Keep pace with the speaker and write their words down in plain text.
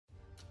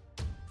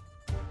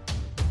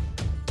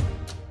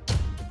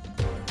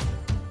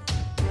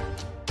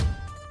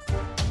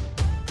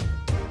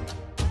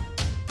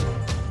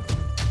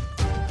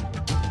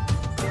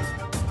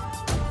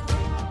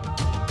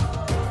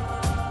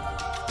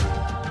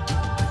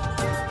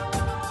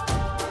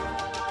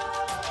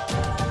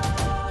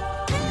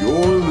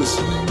You're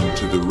listening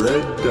to the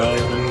Red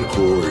Diamond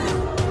Courier,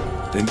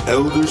 an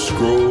Elder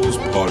Scrolls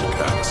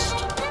podcast.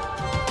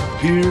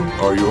 Here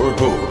are your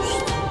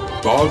hosts,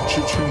 Bob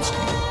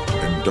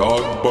Chichinski and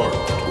Dog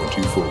Bark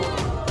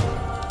 24.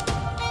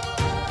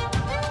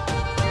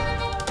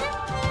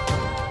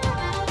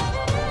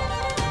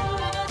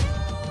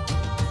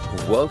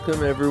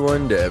 Welcome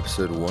everyone to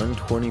episode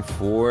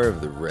 124 of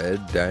the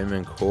Red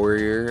Diamond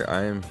Courier.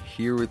 I am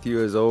here with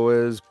you as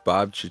always,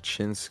 Bob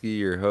Chichinski,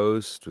 your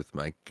host, with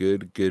my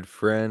good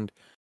friend,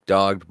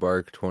 Dog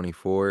Bark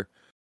 24.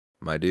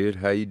 My dude,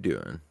 how you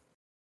doing?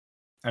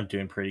 I'm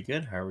doing pretty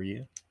good. How are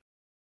you?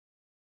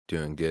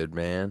 Doing good,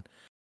 man.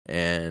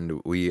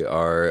 And we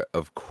are,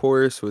 of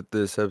course, with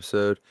this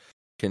episode,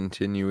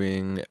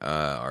 continuing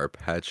our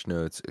patch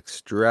notes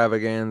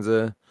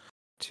extravaganza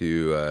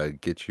to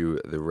get you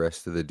the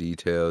rest of the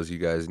details you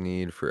guys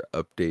need for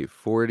update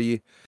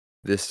 40.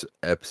 This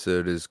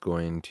episode is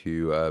going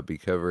to be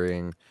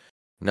covering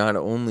not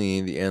only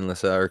the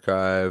Endless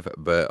Archive,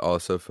 but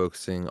also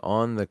focusing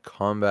on the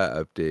combat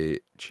update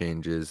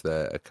changes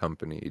that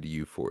accompanied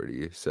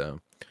U40. So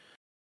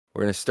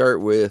we're going to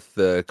start with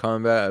the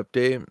combat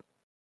update,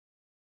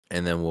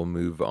 and then we'll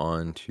move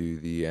on to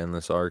the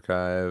Endless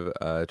Archive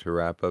to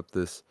wrap up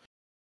this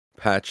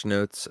patch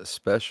notes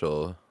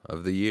special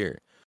of the year.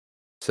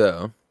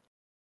 So,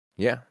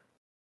 yeah.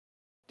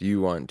 Do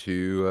you want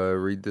to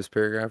read this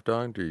paragraph,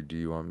 Dog, or do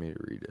you want me to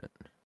read it?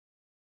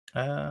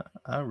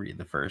 I'll read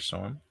the first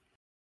one.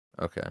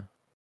 Okay.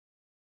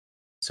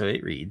 So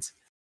it reads,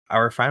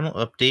 our final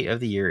update of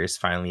the year is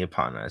finally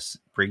upon us,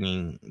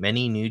 bringing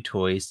many new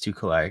toys to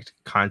collect,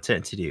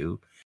 content to do,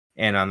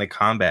 and on the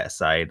combat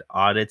side,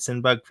 audits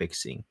and bug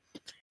fixing.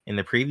 In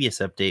the previous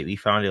update, we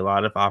found a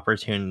lot of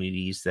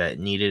opportunities that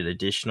needed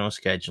additional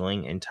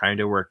scheduling and time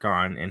to work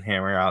on and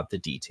hammer out the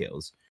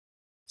details.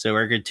 So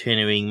we're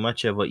continuing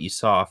much of what you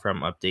saw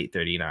from update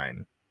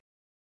 39.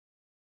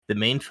 The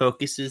main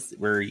focuses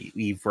where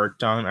we've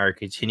worked on are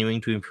continuing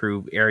to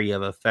improve area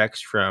of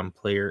effects from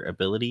player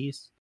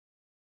abilities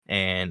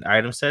and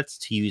item sets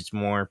to use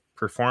more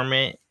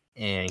performant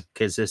and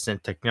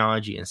consistent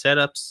technology and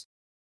setups,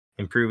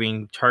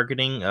 improving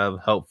targeting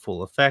of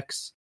helpful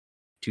effects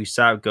to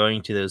stop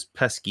going to those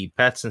pesky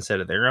pets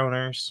instead of their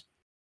owners.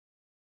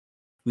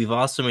 We've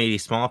also made a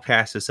small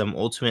patch to some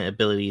ultimate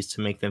abilities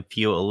to make them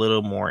feel a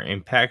little more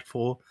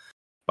impactful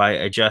by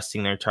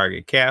adjusting their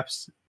target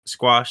caps,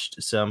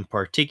 squashed some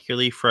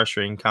particularly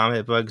frustrating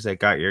combat bugs that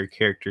got your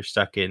character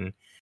stuck in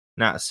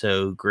not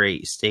so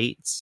great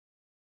states,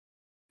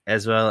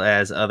 as well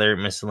as other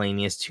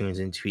miscellaneous tunes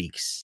and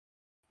tweaks.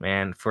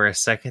 Man, for a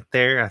second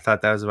there, I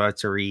thought that was about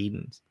to read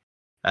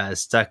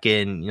stuck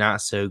in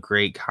not so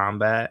great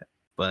combat,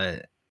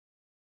 but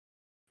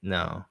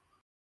no,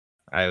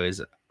 I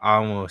was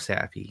almost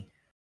happy.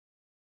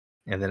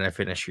 And then I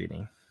finished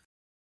reading.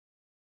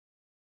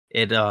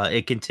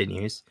 It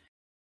continues.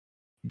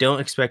 Don't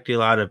expect a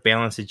lot of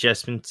balance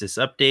adjustments this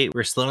update.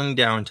 We're slowing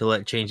down to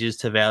let changes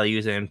to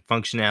values and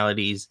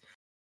functionalities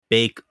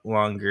bake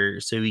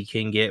longer so we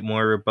can get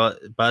more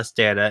robust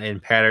data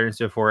and patterns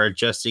before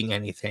adjusting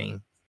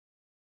anything.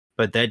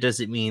 But that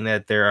doesn't mean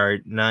that there are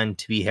none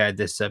to be had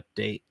this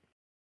update.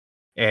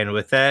 And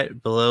with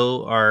that,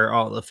 below are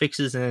all the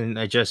fixes and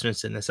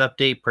adjustments in this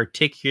update,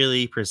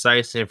 particularly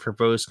precise and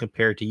verbose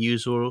compared to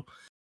usual,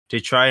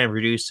 to try and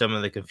reduce some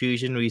of the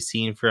confusion we've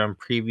seen from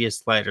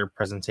previous lighter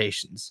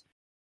presentations.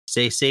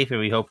 Stay safe, and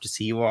we hope to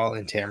see you all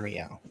in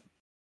Tamriel.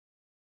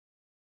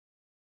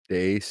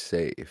 Stay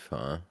safe,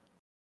 huh?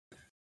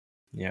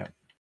 Yeah.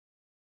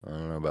 I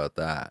don't know about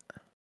that.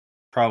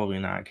 Probably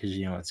not, because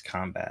it's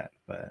combat.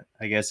 But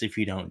I guess if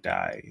you don't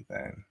die,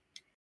 then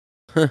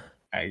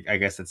I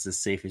guess that's the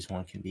safest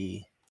one can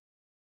be.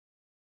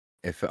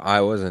 If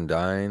I wasn't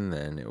dying,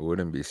 then it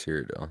wouldn't be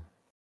Cyrodiil.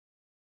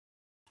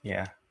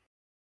 Yeah.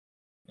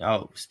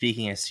 Oh,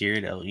 speaking of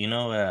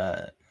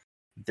Cyrodiil,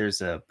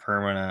 there's a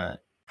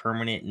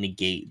permanent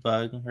negate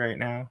bug right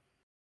now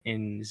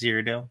in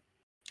Cyrodiil.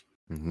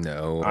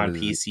 No. On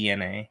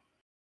PCNA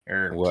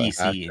or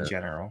PC in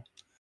general.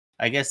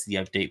 I guess the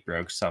update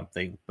broke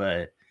something,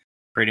 but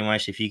pretty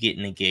much if you get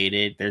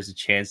negated, there's a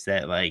chance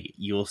that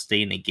you'll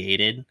stay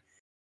negated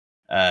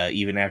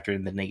even after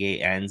the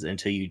negate ends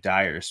until you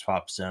die or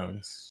swap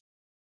zones.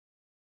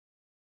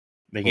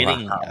 They're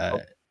getting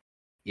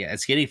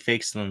it's getting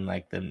fixed in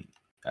the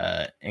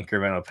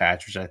incremental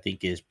patch, which I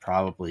think is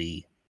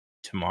probably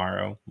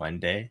tomorrow,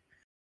 Monday.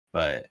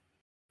 But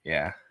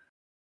yeah,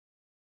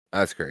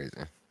 that's crazy.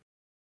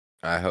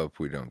 I hope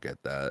we don't get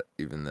that,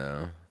 even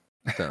though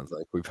it sounds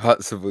like we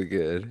possibly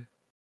could.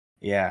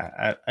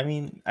 Yeah, I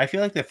mean, I feel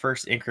like the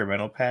first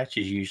incremental patch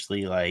is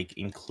usually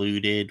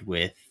included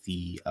with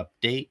the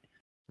update.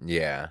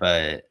 Yeah.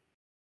 But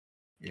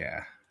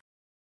yeah.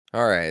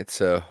 All right,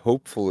 so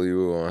hopefully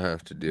we won't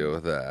have to deal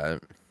with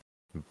that.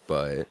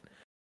 But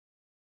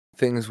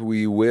things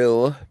we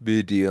will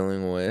be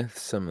dealing with,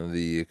 some of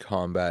the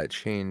combat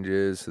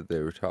changes that they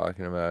were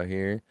talking about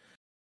here.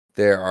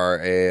 There are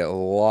a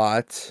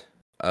lot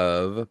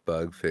of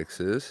bug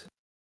fixes.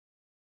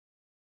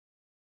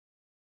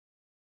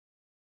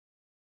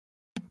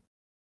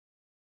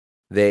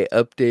 They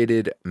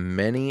updated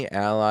many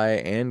ally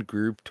and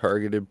group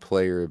targeted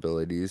player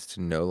abilities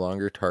to no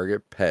longer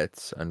target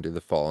pets under the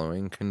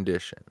following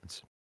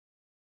conditions.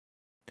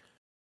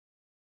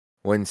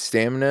 When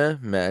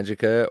stamina,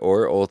 magicka,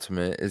 or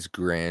ultimate is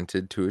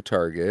granted to a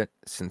target,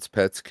 since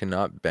pets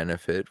cannot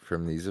benefit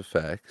from these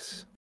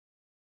effects.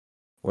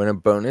 When a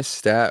bonus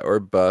stat or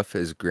buff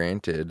is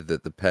granted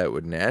that the pet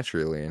would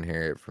naturally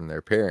inherit from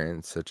their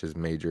parents, such as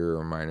Major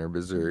or Minor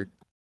Berserk.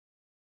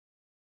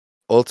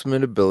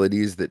 Ultimate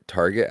abilities that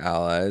target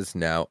allies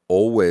now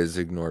always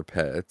ignore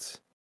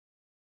pets.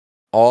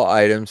 All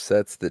item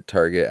sets that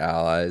target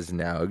allies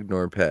now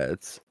ignore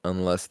pets,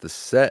 unless the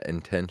set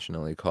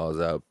intentionally calls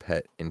out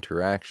pet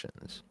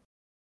interactions.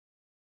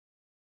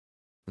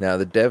 Now,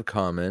 the dev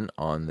comment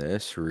on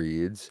this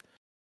reads,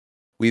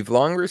 "We've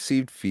long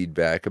received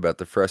feedback about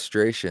the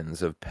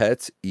frustrations of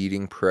pets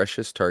eating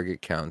precious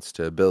target counts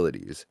to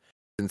abilities,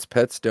 since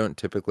pets don't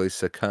typically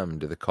succumb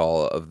to the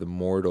call of the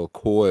mortal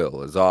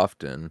coil as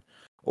often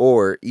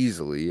or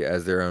easily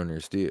as their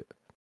owners do.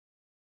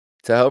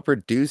 To help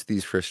reduce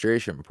these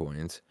frustration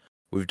points,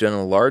 we've done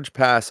a large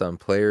pass on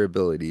player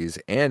abilities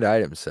and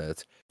item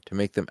sets to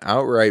make them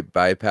outright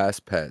bypass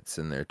pets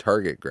in their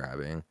target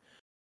grabbing,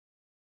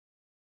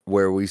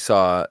 where we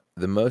saw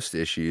the most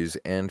issues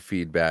and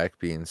feedback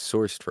being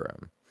sourced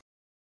from.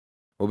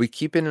 We'll be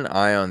keeping an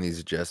eye on these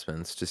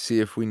adjustments to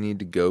see if we need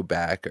to go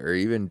back or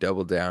even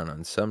double down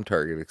on some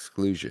target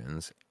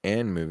exclusions,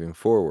 and moving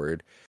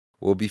forward,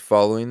 we'll be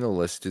following the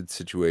listed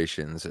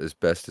situations as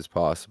best as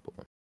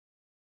possible."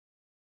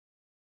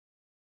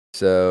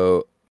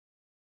 So,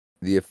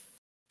 the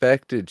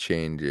affected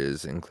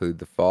changes include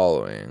the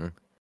following.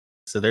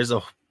 So there's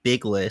a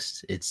big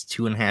list. It's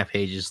 2.5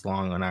 pages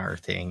long on our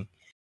thing.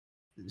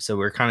 So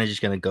we're kind of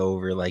just going to go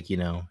over, like,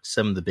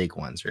 some of the big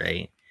ones,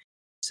 right?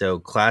 So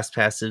class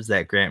passives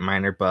that grant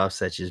minor buffs,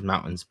 such as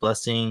Mountain's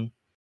Blessing,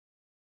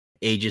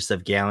 Aegis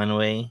of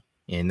Galenway,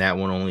 and that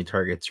one only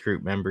targets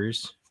group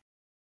members.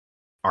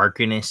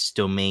 Arcanist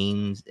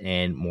domains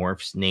and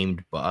morphs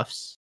named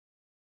buffs.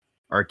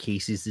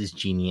 Arcesis'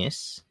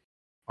 Genius.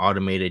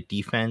 Automated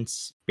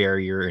Defense,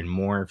 Barrier and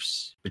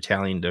Morphs,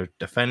 Battalion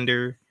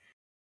Defender,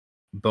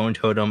 Bone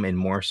Totem and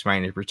Morphs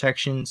minor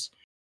protections,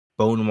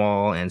 Bone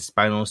Wall and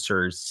Spinal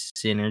Surge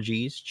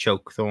synergies,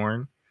 Choke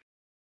Thorn,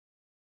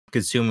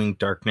 Consuming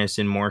Darkness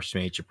and Morphs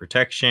major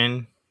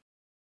protection,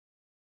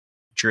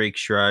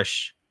 Drake's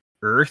Rush,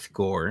 Earth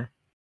Gore,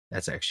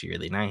 that's actually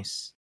really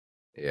nice.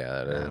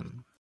 Yeah, that is.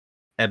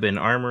 Ebon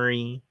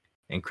Armory,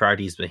 and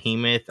Kratis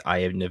Behemoth, Eye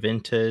of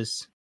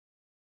Navintas,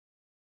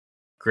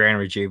 Grand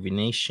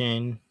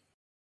Rejuvenation,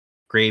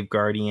 Grave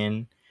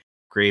Guardian,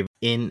 Grave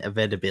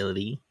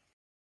Inevitability.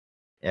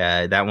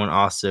 That one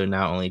also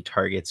not only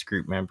targets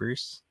group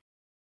members.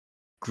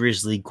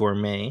 Grizzly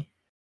Gourmet,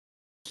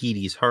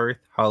 Kitty's Hearth,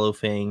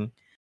 Hollowfang,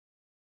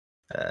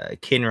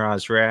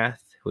 Kinra's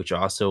Wrath, which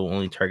also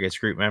only targets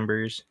group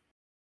members.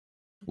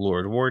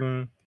 Lord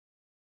Warden,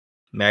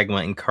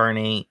 Magma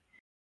Incarnate,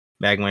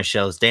 Magma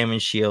Shell's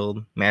Damage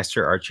Shield,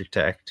 Master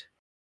Architect,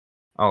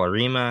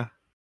 Alarima,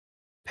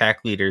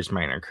 Pack Leader's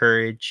Minor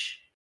Courage,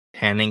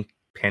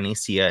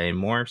 Panacea and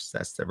Morphs,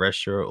 that's the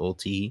Retro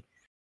ulti,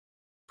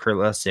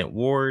 Pearlescent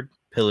Ward,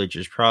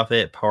 Pillager's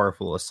Prophet,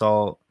 Powerful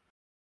Assault,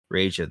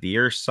 Rage of the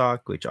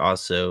Earthstalk, which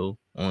also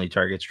only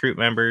targets group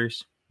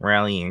members,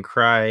 Rallying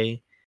Cry,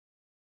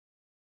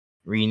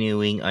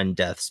 Renewing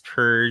Undeath's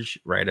Purge,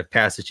 Rite of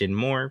Passage and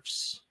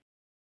Morphs,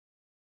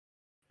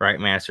 Bright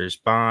Master's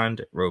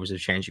Bond, Robes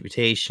of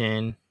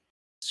Transmutation,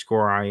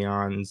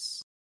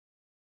 Scorion's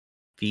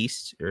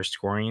Feast, or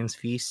Scorion's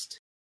Feast,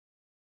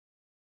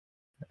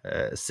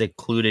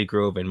 Secluded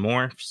Grove and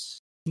Morphs.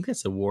 I think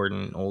that's a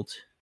Warden ult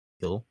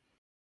kill.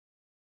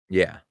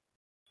 Yeah.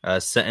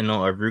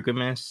 Sentinel of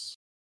Rugamus,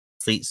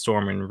 Sleet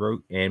Storm and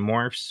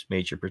Morphs,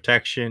 Major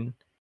Protection,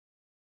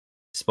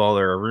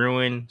 Spaller of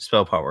Ruin,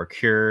 Spell Power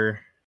Cure,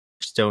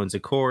 Stone's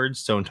Accord,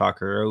 Stone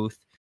Talker Oath,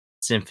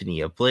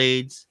 Symphony of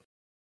Blades.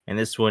 And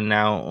this one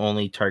now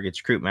only targets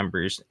group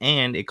members,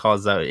 and it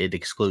calls out it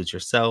excludes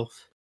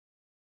yourself.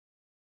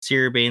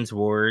 Cerebane's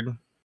Ward,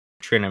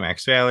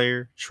 Trinamax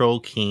Valor, Troll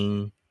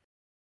King,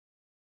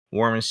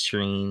 Warmest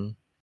Stream,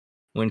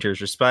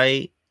 Winter's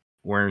Respite,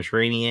 Worm's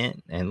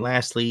Radiant, and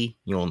lastly,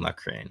 Yule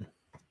Nukrin.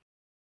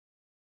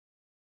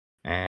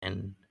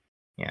 And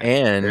yeah,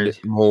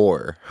 and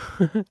more.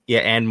 Yeah,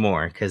 and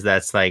more, because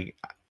that's like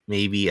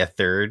maybe a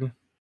third.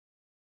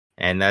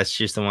 And that's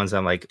just the ones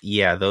I'm like,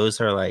 yeah,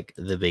 those are like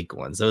the big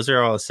ones. Those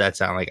are all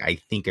sets I'm like, I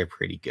think are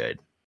pretty good.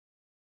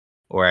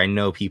 Or I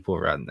know people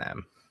run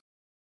them.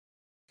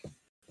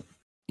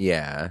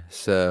 Yeah,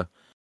 so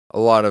a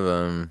lot of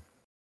them,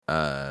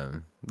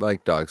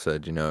 like Dog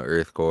said,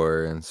 Earth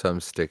Core, and some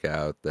stick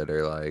out that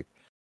are like,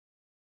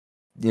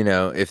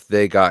 if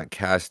they got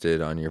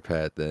casted on your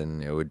pet,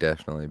 then it would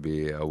definitely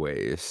be a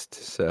waste.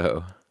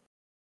 So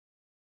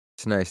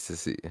it's nice to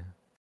see.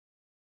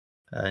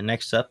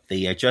 Next up,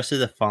 they adjusted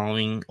the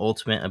following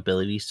ultimate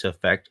abilities to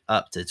affect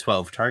up to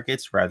 12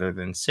 targets rather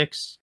than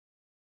 6.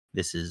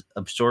 This is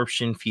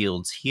Absorption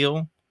Fields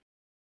Heal,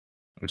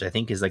 which I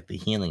think is like the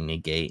healing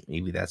negate.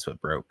 Maybe that's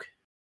what broke.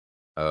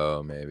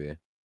 Oh, maybe.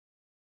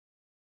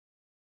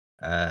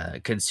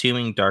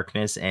 Consuming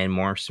Darkness and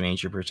Morph's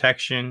Major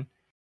Protection,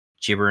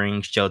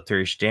 Gibbering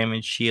Shelter's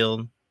Damage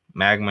Shield,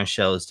 Magma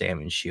Shell's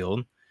Damage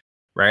Shield,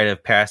 Rite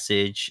of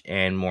Passage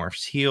and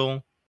Morph's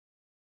Heal,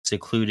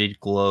 Secluded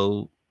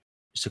Grove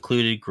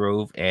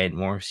and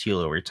Morph's Heal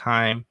over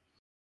time,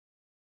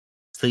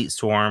 Sleet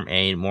Storm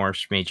and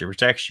Morph's Major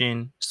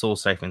Protection, Soul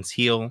Siphon's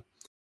Heal,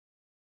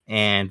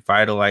 and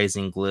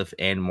Vitalizing Glyph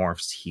and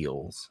Morph's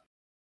Heals.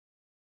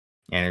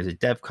 And there's a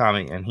dev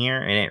comment in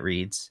here, and it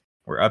reads,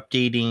 "We're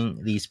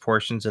updating these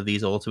portions of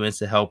these ultimates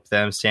to help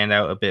them stand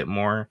out a bit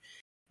more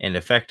in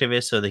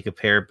effectiveness so they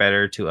compare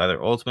better to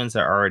other ultimates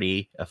that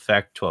already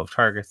affect 12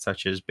 targets,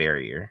 such as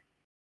Barrier."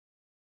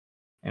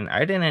 And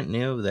I didn't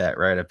know that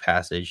Rite of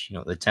Passage,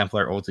 the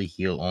Templar ulti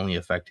heal only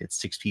affected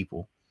 6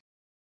 people.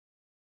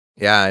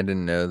 Yeah, I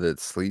didn't know that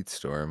Sleet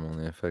Storm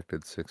only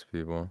affected 6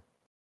 people.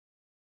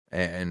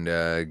 And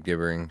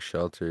Gibbering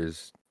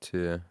Shelters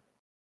too.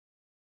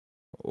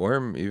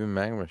 Or even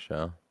Magma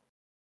Shell.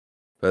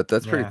 But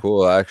that's pretty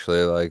cool,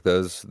 actually. Like,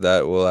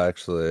 that will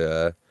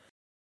actually,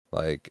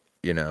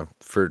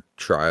 for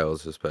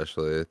trials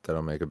especially,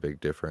 that'll make a big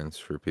difference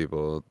for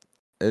people.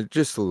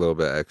 Just a little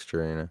bit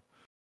extra,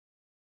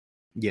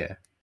 Yeah,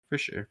 for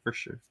sure.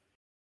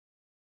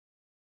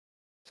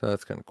 So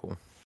that's kind of cool.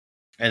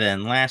 And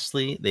then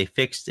lastly, they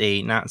fixed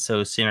a not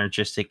so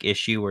synergistic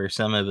issue where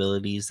some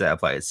abilities that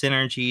apply to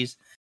synergies,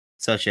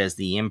 such as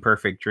the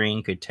Imperfect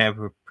Drain, could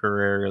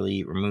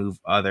temporarily remove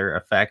other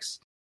effects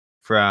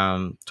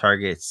from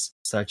targets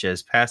such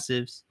as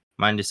passives,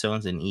 Mind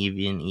Stones, and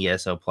even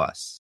ESO+.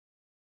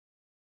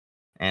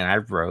 And I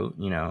wrote,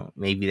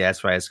 maybe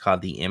that's why it's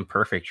called the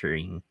Imperfect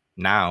Drain.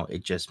 Now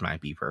it just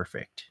might be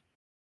perfect.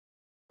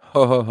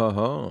 Ho ho ho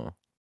ho.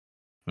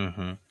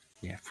 Mm-hmm.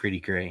 Yeah, pretty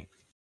great.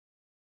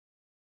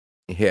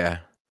 Yeah.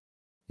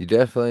 You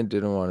definitely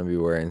didn't want to be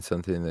wearing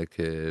something that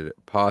could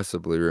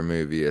possibly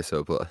remove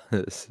ESO+.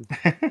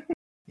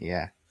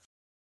 Yeah.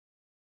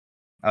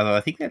 Although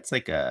I think that's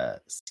like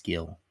a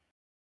skill.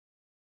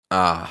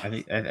 Ah.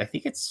 I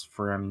think it's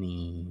from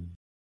the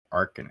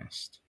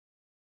Arcanist.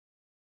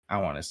 I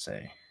want to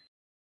say.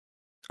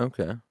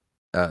 Okay.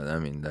 I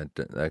mean,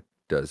 that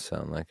does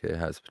sound like it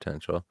has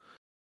potential.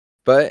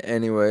 But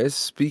anyways,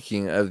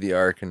 speaking of the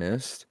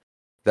Arcanist,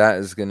 that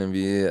is going to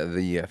be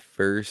the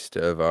first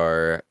of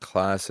our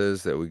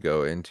classes that we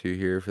go into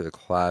here for the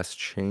class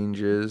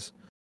changes.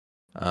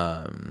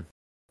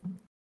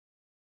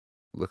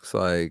 Looks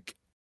like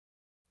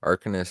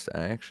Arcanist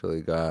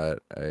actually got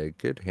a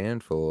good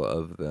handful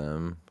of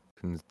them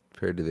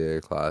compared to the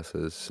other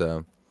classes.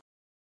 So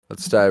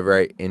let's dive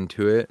right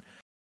into it.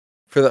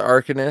 For the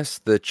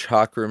Arcanist, the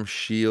Chakram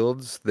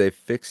Shields, they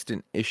fixed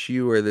an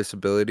issue where this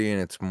ability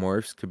and its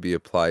morphs could be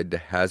applied to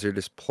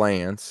hazardous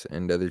plants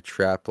and other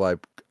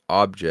trap-like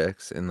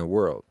objects in the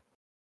world.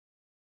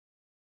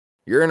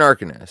 You're an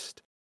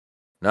Arcanist,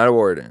 not a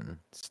Warden.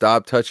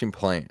 Stop touching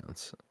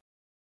plants.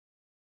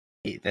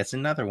 Hey, that's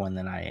another one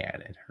that I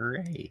added.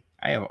 Hooray.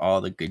 I have all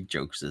the good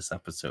jokes this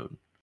episode.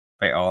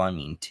 By all, I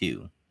mean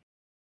 2.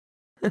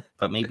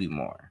 But maybe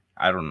more.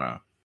 I don't know.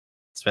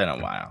 It's been a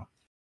while.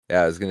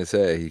 Yeah, I was gonna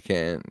say you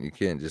can't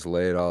just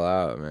lay it all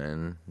out,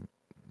 man.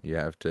 You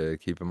have to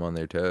keep them on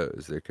their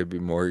toes. There could be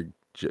more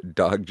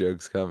dog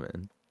jokes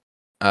coming.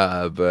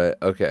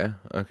 But okay.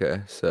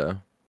 So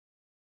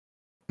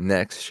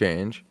next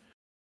change,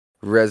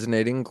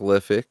 Resonating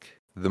Glyphic,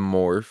 the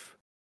morph.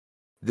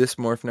 This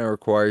morph now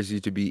requires you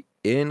to be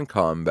in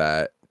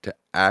combat to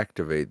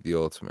activate the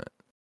ultimate.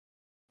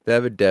 They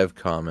have a dev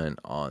comment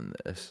on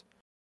this.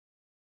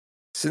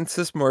 Since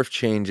this morph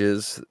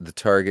changes the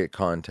target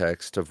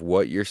context of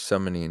what you're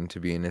summoning to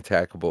be an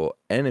attackable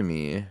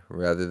enemy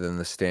rather than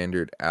the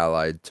standard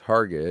allied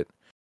target,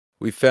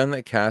 we found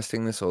that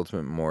casting this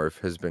ultimate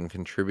morph has been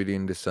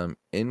contributing to some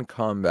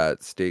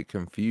in-combat state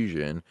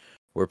confusion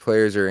where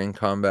players are in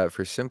combat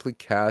for simply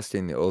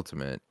casting the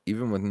ultimate,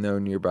 even with no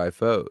nearby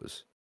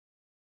foes,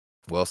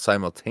 while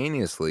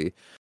simultaneously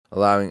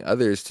allowing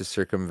others to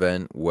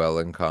circumvent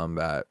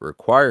well-in-combat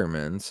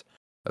requirements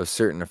of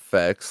certain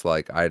effects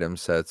like item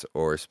sets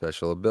or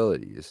special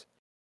abilities.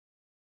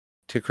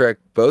 To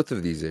correct both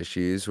of these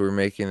issues, we're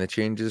making the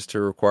changes to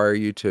require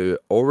you to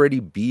already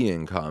be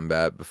in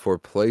combat before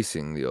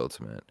placing the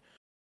ultimate.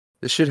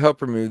 This should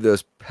help remove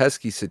those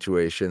pesky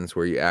situations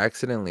where you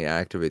accidentally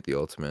activate the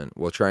ultimate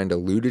while trying to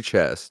loot a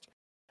chest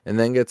and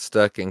then get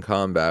stuck in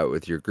combat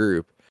with your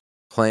group,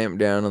 clamp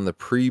down on the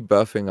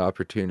pre-buffing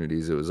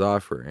opportunities it was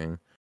offering,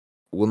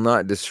 while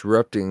not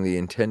disrupting the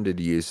intended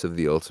use of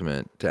the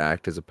ultimate to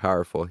act as a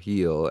powerful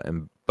heal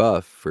and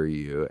buff for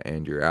you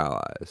and your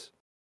allies.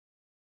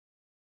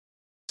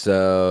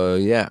 So,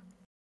 yeah.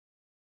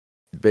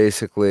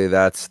 Basically,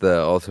 that's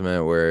the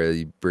ultimate where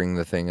you bring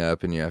the thing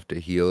up and you have to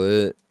heal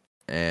it.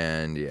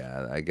 And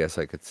yeah, I guess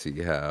I could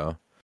see how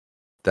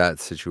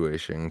that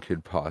situation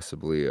could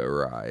possibly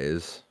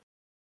arise.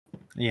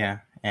 Yeah,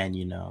 and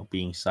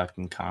being stuck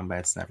in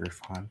combat's never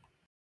fun.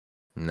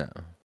 No.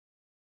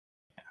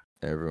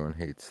 Everyone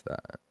hates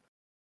that.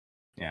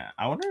 Yeah,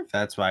 I wonder if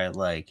that's why,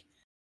 like,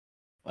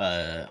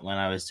 when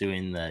I was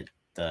doing the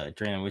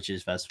during the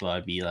Witches Festival,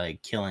 I'd be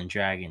like killing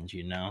dragons,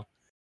 you know,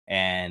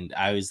 and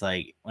I was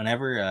like,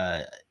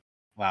 whenever,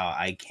 wow,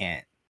 I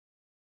can't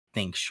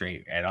think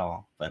straight at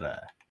all,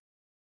 but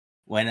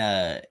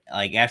when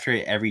like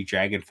after every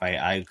dragon fight,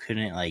 I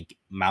couldn't like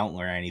mount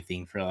or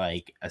anything for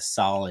like a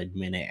solid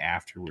minute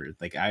afterwards.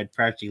 Like I'd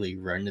practically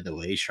run to the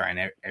way shrine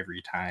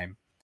every time.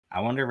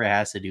 I wonder if it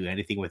has to do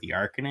anything with the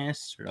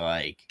Arcanist or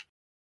like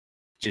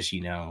just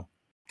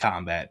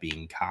combat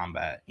being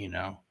combat.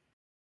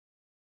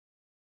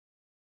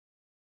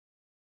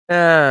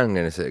 I'm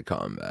gonna say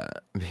combat.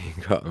 Being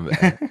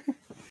combat.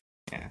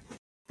 Yeah,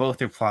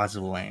 both are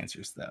plausible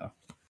answers though.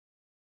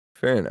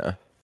 Fair enough.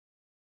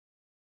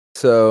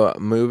 So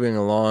moving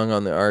along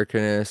on the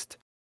Arcanist,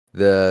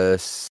 the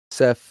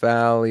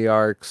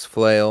Cephaliarch's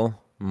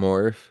Flail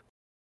morph.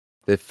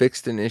 They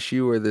fixed an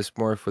issue where this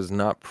morph was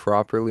not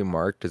properly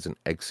marked as an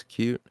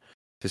execute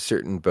to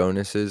certain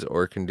bonuses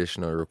or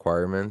conditional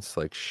requirements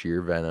like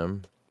sheer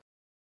venom.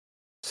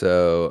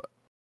 So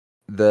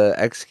the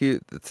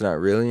execute that's not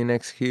really an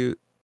execute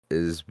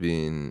is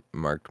being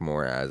marked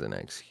more as an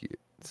execute.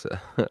 So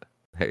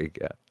there you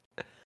go.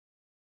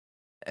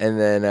 And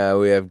then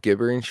we have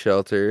Gibbering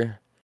Shelter.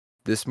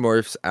 This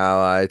morph's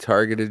ally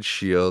targeted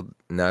shield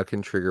now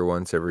can trigger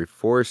once every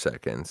 4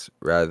 seconds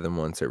rather than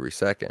once every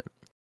second.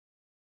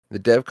 The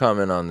dev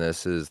comment on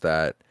this is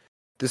that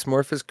this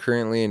morph is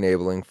currently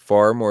enabling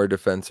far more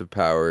defensive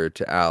power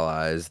to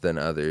allies than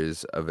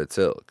others of its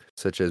ilk,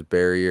 such as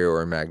Barrier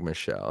or Magma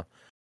Shell.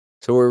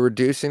 So we're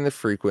reducing the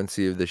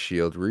frequency of the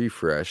shield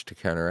refresh to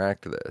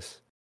counteract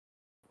this.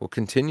 We'll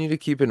continue to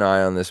keep an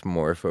eye on this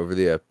morph over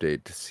the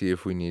update to see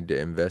if we need to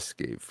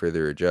investigate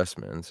further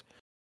adjustments,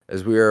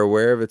 as we are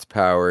aware of its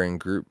power in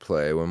group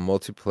play when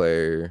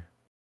multiple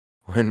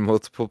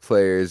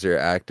players are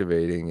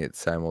activating it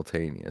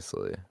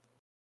simultaneously.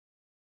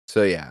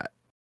 So yeah,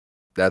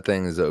 that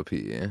thing is OP,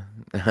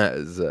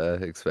 as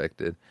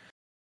expected.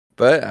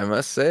 But I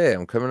must say,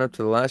 I'm coming up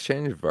to the last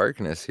change of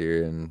Arcanist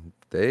here, and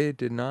they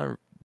did not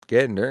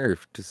get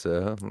nerfed,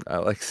 so I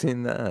like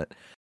seeing that.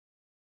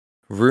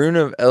 Rune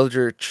of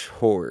Eldritch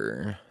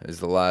Horror is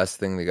the last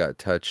thing that got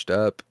touched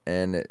up,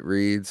 and it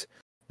reads,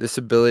 this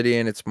ability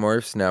and its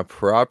morphs now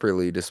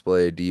properly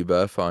display a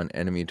debuff on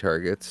enemy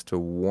targets to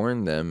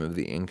warn them of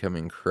the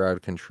incoming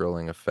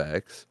crowd-controlling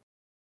effects.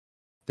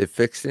 They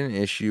fixed an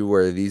issue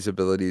where these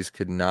abilities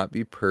could not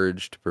be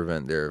purged to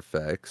prevent their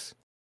effects.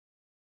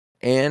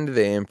 And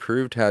they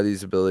improved how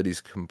these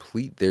abilities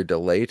complete their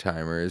delay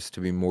timers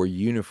to be more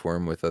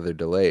uniform with other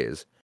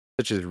delays,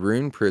 such as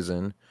Rune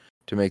Prison,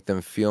 to make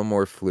them feel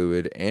more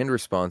fluid and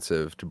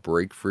responsive to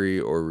break free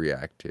or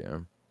react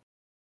to.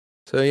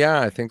 So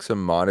yeah, I think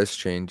some modest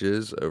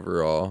changes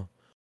overall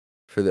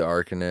for the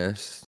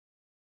Arcanist.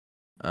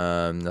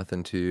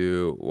 Nothing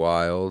too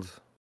wild.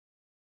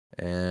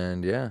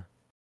 And yeah,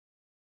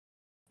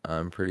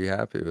 I'm pretty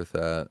happy with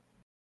that.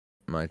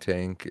 My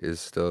tank is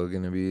still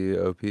going to be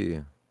OP.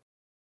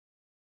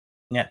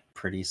 Yeah,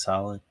 pretty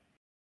solid.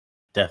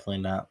 Definitely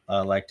not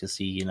like to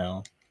see,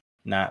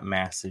 not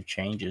massive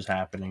changes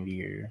happening to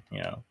your,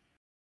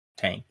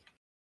 tank.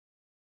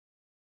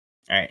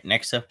 All right,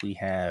 next up we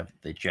have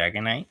the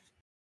Dragonite.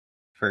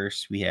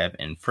 First, we have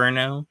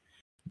Inferno.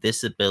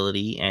 This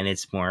ability and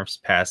its morphs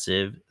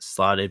passive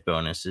slotted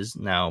bonuses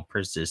now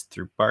persist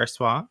through bar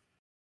swap.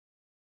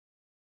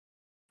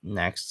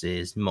 Next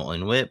is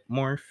Molten Whip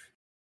morph.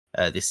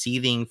 The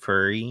Seething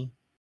Fury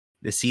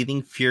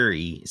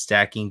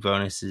stacking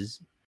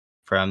bonuses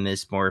from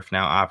this morph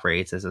now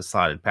operates as a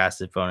slotted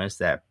passive bonus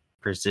that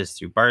persists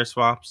through bar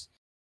swaps,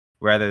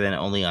 rather than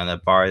only on the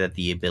bar that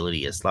the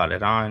ability is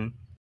slotted on.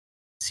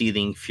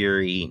 Seething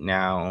Fury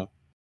now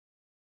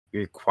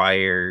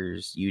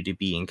requires you to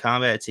be in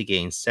combat to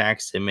gain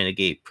stacks to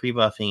mitigate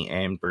pre-buffing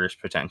and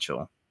burst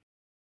potential.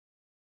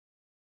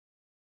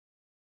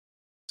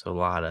 So a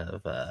lot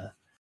of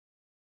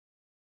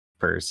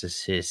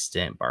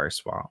persistent bar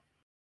swap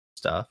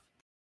stuff.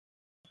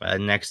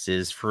 Next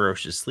is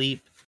Ferocious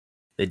Sleep.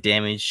 The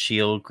damage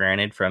shield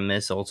granted from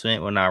this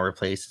ultimate will now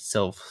replace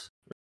itself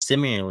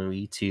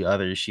similarly to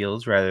other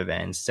shields rather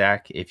than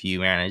stack if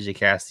you manage to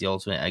cast the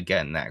ultimate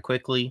again that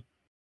quickly.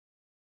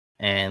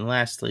 And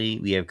lastly,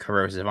 we have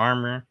Corrosive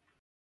Armor.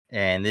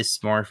 And this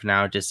morph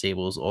now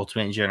disables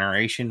ultimate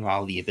generation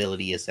while the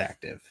ability is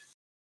active.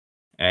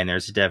 And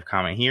there's a dev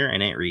comment here,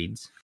 and it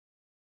reads,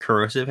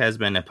 Corrosive has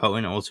been a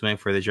potent ultimate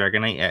for the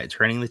Dragonite at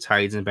turning the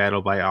tides in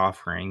battle by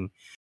offering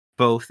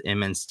both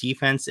immense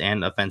defense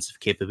and offensive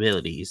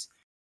capabilities,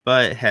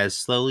 but has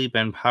slowly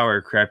been power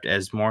crept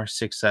as more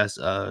sources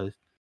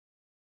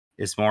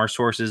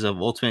of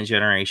ultimate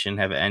generation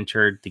have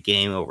entered the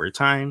game over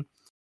time.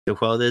 To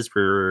quell this,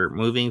 we're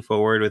moving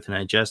forward with an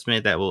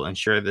adjustment that will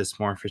ensure this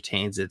morph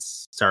retains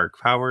its Stark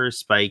power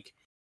spike,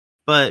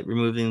 but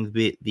removing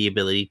the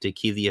ability to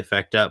keep the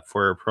effect up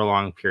for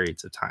prolonged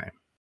periods of time.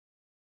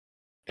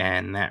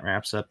 And that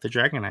wraps up the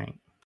Dragonite.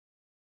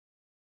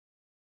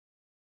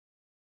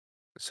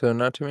 So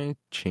not too many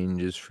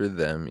changes for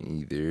them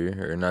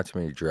either, or not too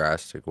many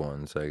drastic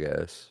ones, I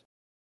guess.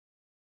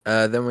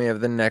 Then we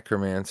have the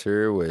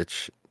Necromancer,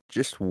 which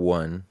just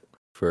one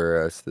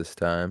for us this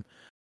time.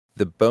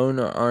 The Bone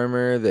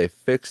Armor, they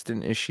fixed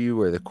an issue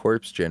where the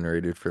corpse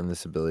generated from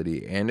this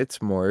ability and its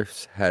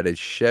morphs had a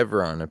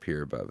chevron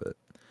appear above it,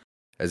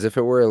 as if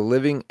it were a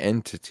living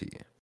entity.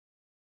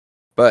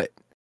 But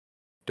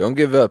don't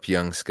give up,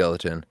 young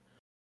skeleton.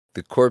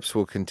 The corpse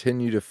will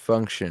continue to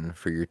function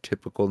for your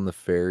typical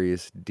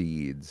nefarious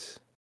deeds.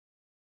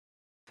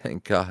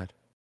 Thank God.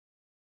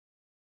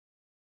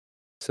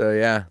 So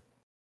yeah,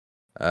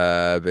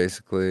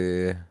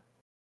 basically,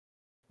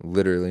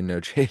 literally no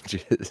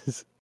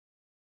changes.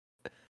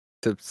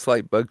 It's a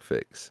slight bug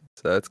fix,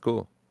 so that's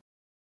cool.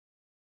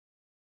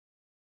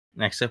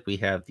 Next up, we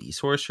have the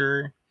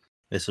Sorcerer.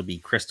 This will be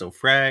Crystal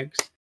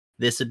Frags.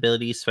 This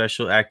ability's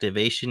special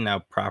activation now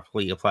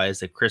properly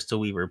applies the Crystal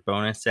Weaver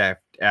bonus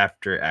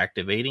after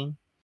activating.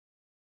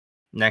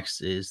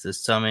 Next is the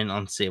Summon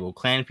Unstable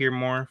Clanfear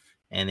Morph,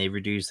 and they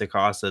reduce the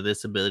cost of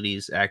this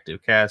ability's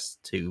active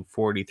cast to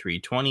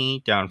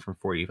 4,320, down from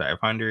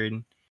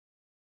 4,500.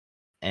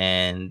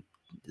 And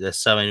the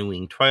Summon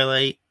Wing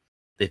Twilight,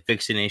 they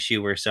fixed an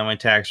issue where some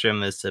attacks from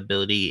this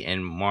ability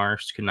and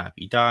morphs could not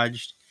be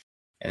dodged.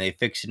 And they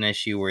fixed an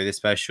issue where the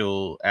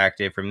special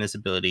active from this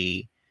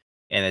ability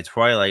and the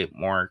Twilight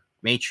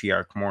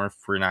Matriarch morph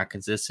were not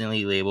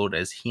consistently labeled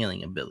as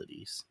healing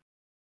abilities.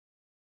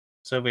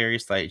 So very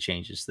slight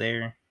changes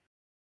there.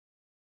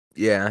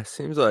 Yeah,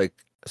 seems like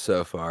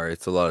so far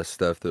it's a lot of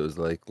stuff that was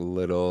like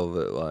little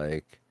that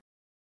like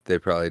they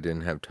probably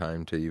didn't have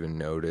time to even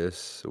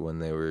notice when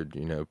they were,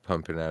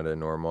 pumping out a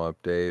normal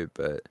update,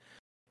 but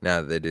now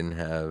that they didn't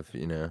have,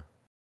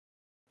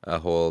 a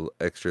whole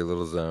extra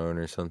little zone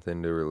or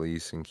something to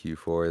release in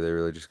Q4, they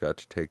really just got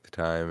to take the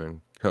time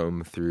and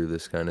comb through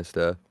this kind of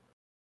stuff.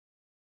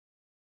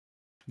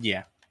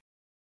 Yeah.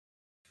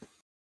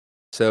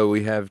 So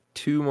we have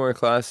 2 more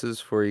classes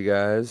for you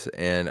guys,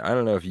 and I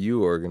don't know if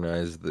you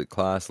organized the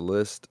class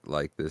list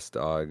like this,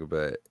 dog,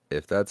 but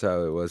if that's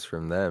how it was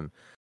from them,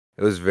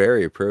 it was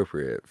very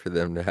appropriate for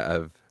them to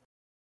have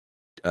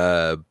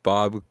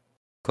Bob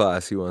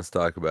class he wants to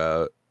talk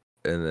about,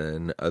 and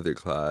then other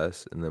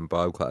class, and then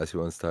Bob class he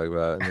wants to talk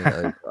about, and then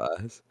other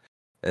class,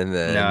 and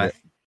then No,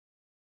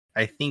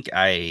 I think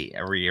I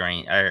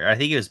rearranged. I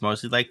think it was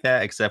mostly like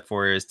that, except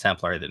for it was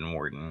Templar then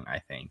Warden, I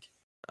think.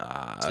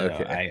 So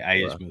okay.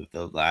 I just moved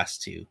the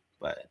last 2,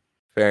 but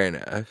Fair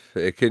enough.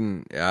 It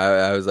couldn't.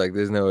 I was like,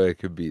 there's no way it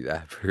could be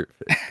that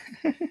perfect.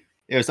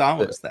 it was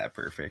almost that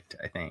perfect,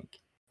 I think.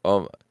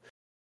 Almost.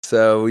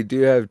 So we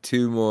do have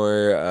 2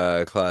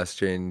 more class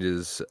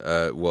changes.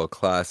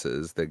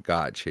 Classes that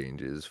got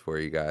changes for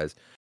you guys.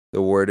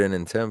 The Warden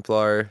and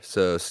Templar.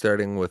 So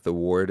starting with the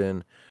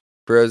Warden,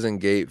 Frozen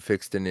Gate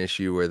fixed an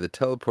issue where the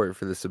teleport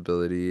for this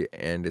ability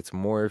and its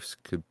morphs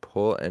could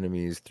pull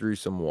enemies through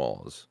some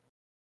walls.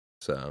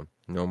 So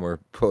no more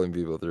pulling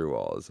people through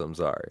walls. I'm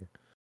sorry.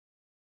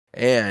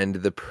 And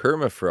the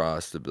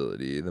Permafrost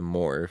ability, the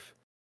morph,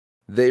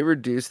 they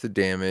reduce the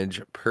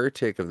damage per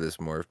tick of this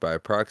morph by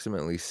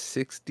approximately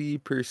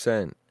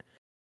 60%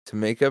 to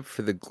make up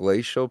for the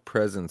Glacial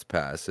Presence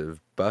passive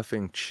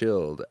buffing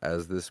Chilled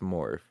as this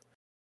morph.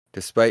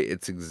 Despite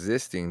its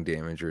existing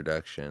damage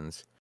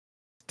reductions,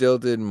 still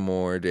did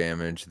more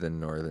damage than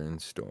Northern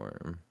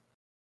Storm.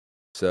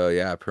 So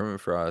yeah,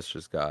 Permafrost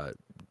just got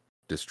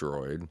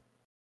destroyed.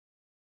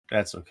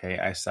 That's okay.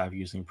 I stopped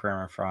using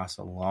Permafrost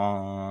a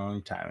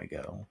long time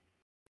ago.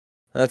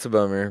 That's a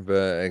bummer,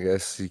 but I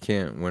guess you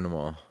can't win them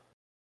all.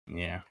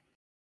 Yeah.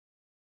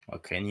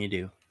 What can you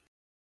do?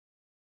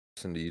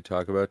 Listen to you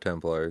talk about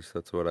Templars.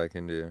 That's what I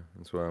can do.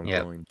 That's what I'm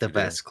going to the do.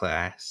 best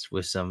class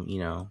with some,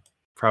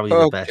 probably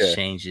the best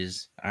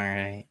changes. All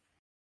right.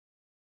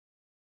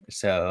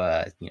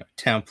 So,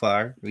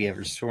 Templar, we have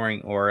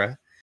Restoring Aura.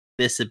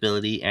 This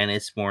ability and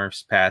its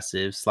morphs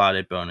passive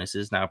slotted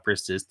bonuses now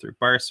persist through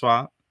bar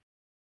swap.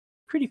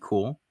 Pretty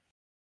cool.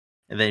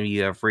 And then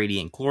you have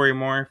Radiant Glory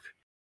Morph.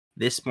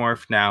 This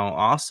morph now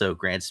also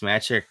grants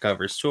magic of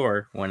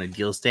Restore when it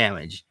deals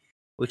damage,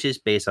 which is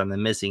based on the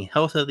missing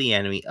health of the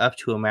enemy up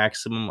to a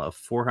maximum of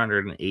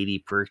 480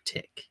 per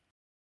tick.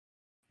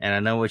 And I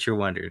know what you're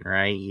wondering,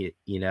 right?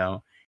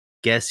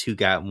 Guess who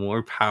got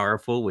more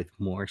powerful with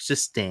more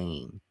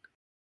sustain?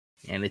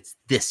 And it's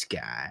this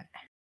guy.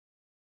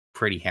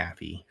 Pretty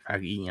happy.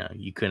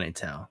 You couldn't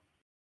tell.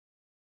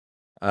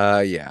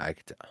 Yeah, I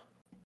could tell.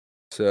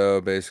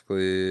 So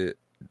basically,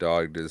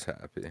 Dogged is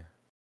happy.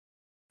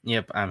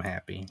 Yep, I'm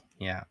happy.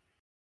 Yeah.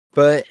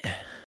 But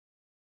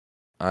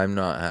I'm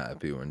not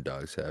happy when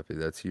Dogg's happy.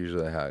 That's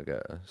usually how it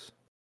goes.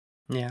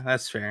 Yeah,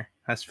 that's fair.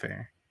 That's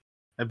fair.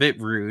 A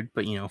bit rude,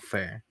 but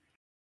fair.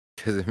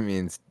 Because it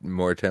means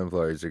more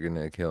Templars are going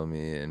to kill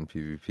me in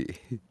PvP.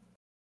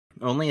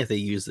 Only if they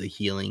use the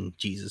healing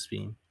Jesus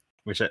beam,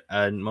 which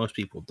most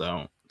people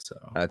don't. So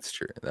That's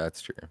true.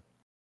 That's true.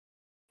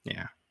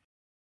 Yeah.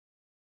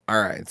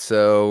 All right.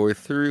 So we're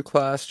through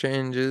class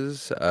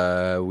changes.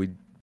 We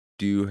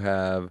do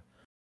have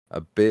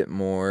a bit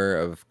more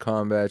of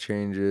combat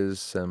changes,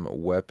 some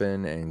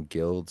weapon and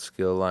guild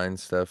skill line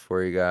stuff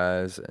for you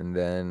guys. And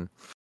then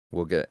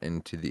we'll get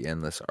into the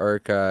Endless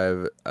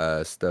Archive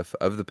stuff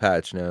of the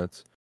patch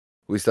notes.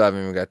 We still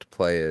haven't even got to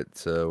play it,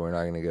 so we're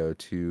not going to go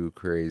too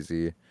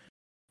crazy.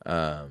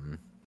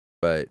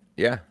 But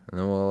yeah, and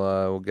then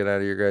we'll get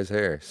out of your guys'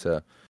 hair.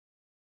 So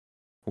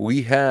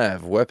we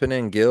have weapon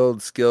and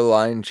guild skill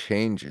line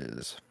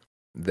changes.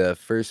 The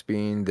first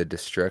being the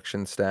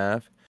Destruction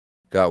Staff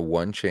got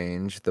one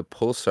change, the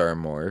Pulsar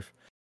morph.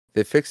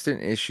 They fixed an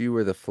issue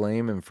where the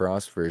Flame and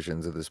Frost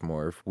versions of this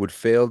morph would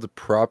fail to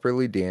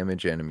properly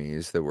damage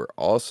enemies that were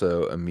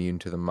also immune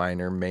to the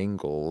minor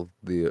mangle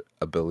the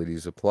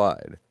abilities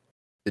applied.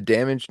 The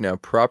damage now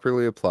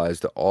properly applies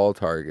to all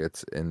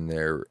targets in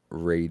their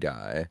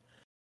radii,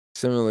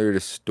 similar to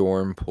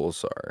Storm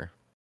Pulsar.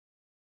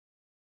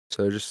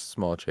 So just a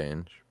small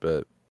change,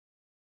 but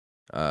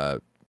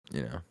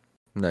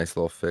nice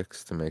little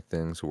fix to make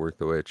things work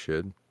the way it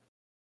should.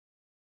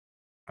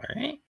 All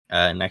right.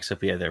 Next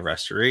up, we have the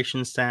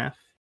Restoration Staff.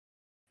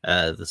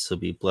 This will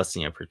be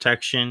Blessing of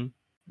Protection.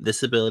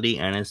 This ability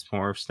and its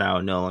morphs now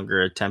no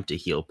longer attempt to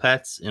heal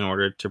pets in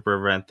order to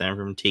prevent them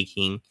from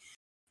taking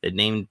the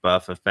named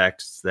buff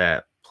effects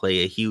that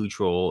play a huge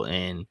role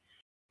in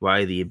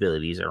why the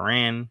abilities are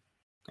ran.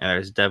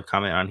 There's a dev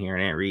comment on here,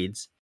 and it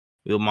reads,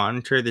 "We'll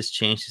monitor this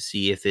change to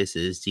see if this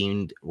is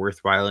deemed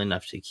worthwhile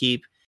enough to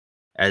keep,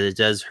 as it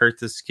does hurt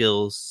the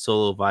skill's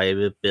solo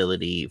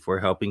viability for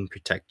helping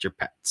protect your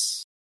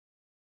pets."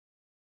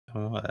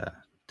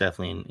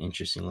 Definitely an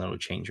interesting little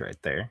change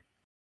right there.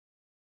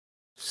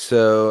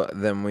 So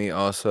then we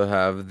also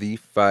have the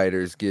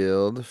Fighters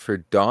Guild. For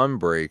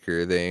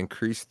Dawnbreaker, they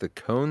increased the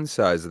cone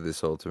size of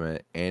this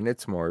ultimate and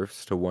its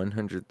morphs to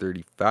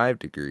 135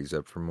 degrees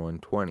up from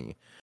 120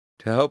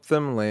 to help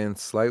them land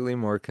slightly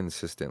more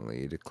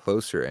consistently to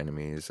closer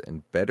enemies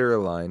and better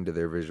align to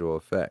their visual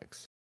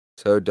effects.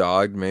 So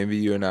Dog, maybe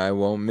you and I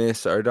won't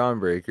miss our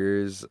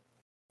Dawnbreakers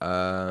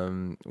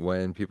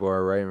when people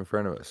are right in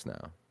front of us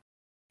now.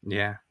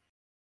 Yeah.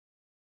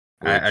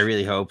 I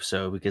really hope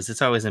so, because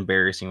it's always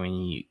embarrassing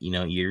when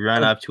you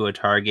run up to a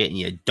target and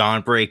you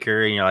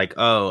Dawnbreaker and you're like,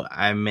 oh,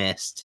 I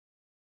missed.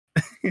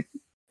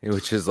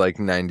 Which is like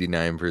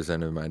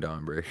 99% of my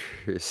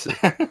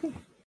Dawnbreakers.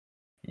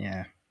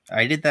 Yeah.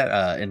 I did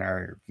that in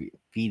our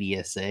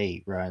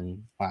VDSA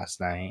run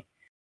last night.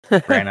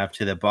 Ran up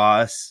to the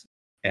boss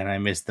and I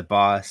missed the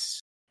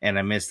boss and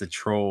I missed the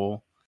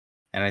troll.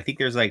 And I think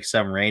there's like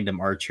some random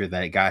archer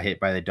that got hit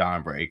by the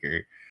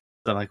Dawnbreaker.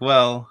 So I'm like,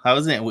 well, I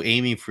wasn't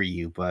aiming for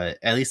you, but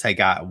at least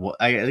at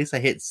least I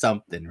hit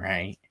something,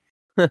 right?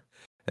 And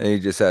you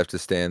just have to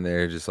stand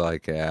there, just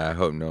like, yeah, I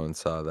hope no one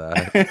saw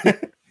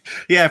that.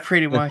 Yeah,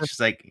 pretty much.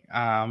 It's like,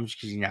 I'm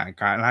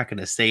not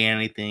gonna say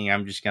anything.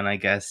 I'm just gonna, I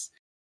guess,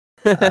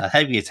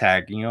 heavy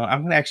attack.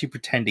 I'm gonna actually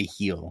pretend to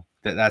heal.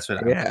 That's what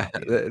I'm gonna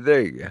do.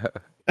 There you go.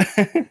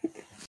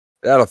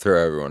 That'll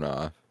throw everyone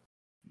off.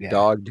 Yeah.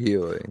 Dog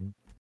healing.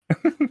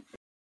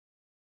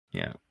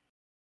 Yeah.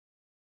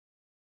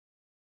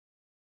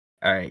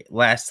 All right.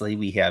 Lastly,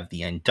 we have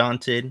the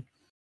Undaunted.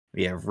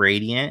 We have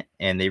Radiant,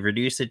 and they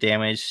reduce the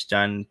damage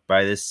done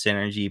by this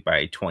synergy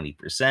by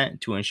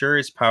 20% to ensure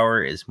its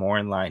power is more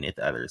in line with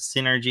other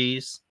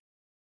synergies.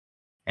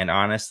 And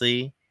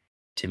honestly,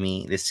 to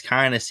me, this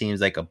kind of seems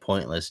like a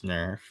pointless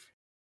nerf.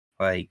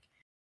 Like,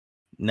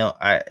 no,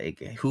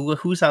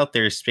 who's out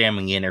there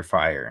spamming Inner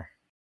Fire?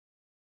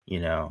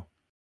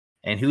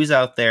 And who's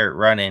out there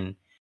running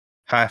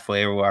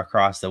halfway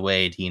across the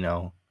way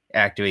to,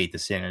 activate the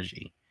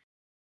synergy?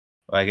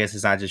 Well, I guess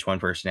it's not just one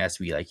person. It has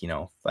to be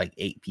like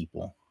 8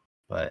 people.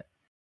 But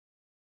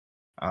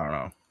I don't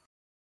know.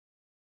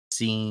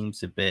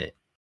 Seems a bit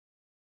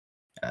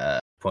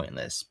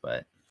pointless.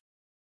 But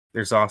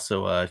there's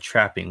also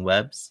trapping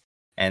webs.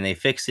 And they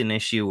fixed an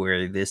issue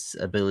where this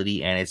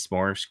ability and its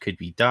morphs could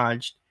be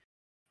dodged.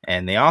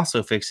 And they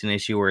also fixed an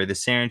issue where the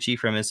synergy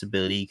from this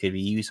ability could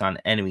be used on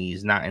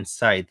enemies not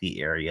inside the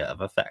area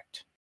of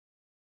effect.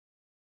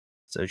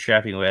 So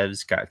trapping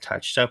webs got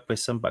touched up with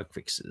some bug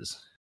fixes.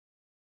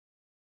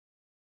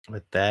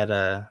 With that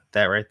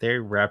right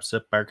there wraps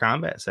up our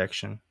combat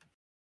section.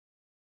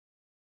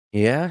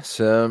 Yeah,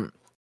 so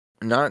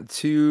not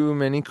too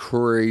many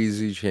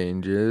crazy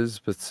changes,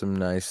 but some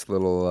nice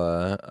little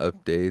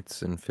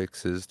updates and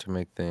fixes to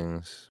make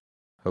things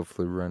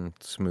hopefully run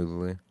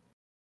smoothly.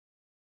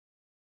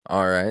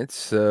 All right,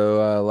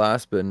 so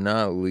last but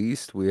not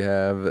least, we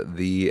have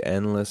the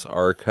Endless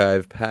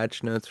Archive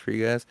patch notes for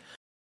you guys.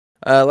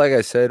 Like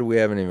I said, we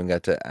haven't even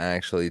got to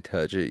actually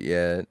touch it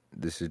yet.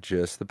 This is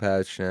just the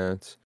patch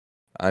notes.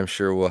 I'm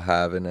sure we'll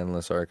have an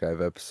Endless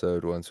Archive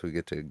episode once we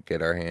get to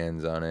get our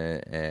hands on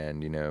it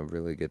and,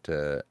 really get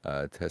to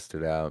test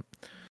it out.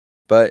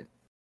 But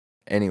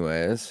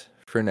anyways,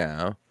 for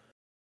now,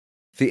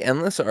 the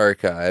Endless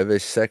Archive, a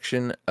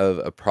section of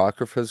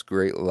Apocrypha's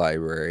great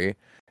library,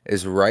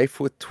 is rife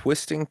with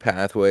twisting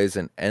pathways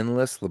and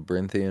endless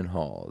labyrinthian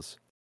halls.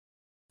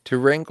 To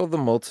wrangle the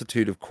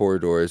multitude of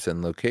corridors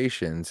and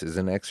locations is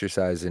an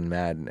exercise in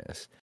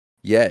madness.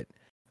 Yet,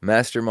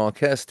 Master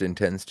Malkest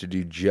intends to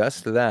do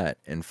just that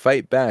and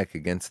fight back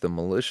against the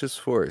malicious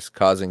force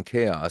causing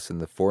chaos in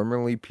the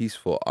formerly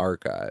peaceful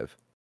archive.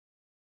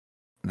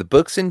 The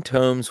books and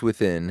tomes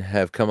within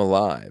have come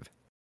alive,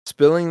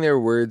 spilling their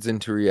words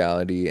into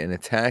reality and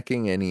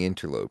attacking any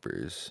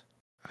interlopers.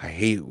 I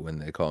hate when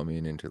they call me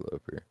an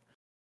interloper.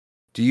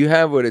 Do you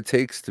have what it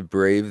takes to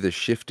brave the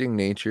shifting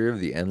nature of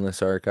the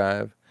endless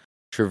archive,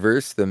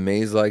 traverse the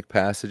maze-like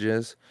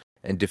passages,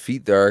 and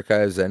defeat the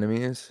archive's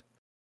enemies?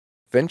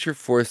 Venture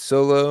forth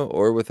solo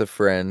or with a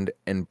friend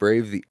and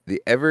brave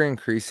the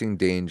ever-increasing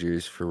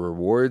dangers for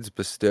rewards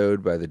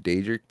bestowed by the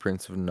Daedric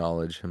Prince of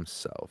Knowledge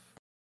himself.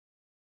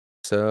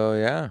 So,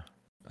 yeah,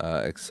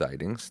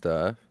 exciting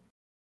stuff.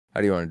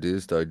 How do you want to do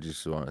this? Do you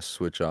just want to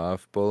switch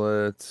off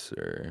bullets,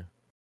 or?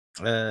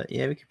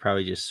 Yeah, we could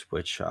probably just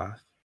switch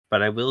off.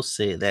 But I will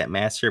say that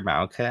Master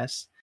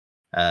Malcast,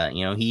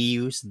 he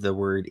used the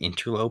word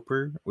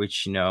interloper,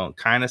 which,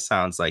 kind of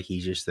sounds like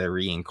he's just the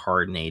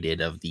reincarnated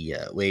of the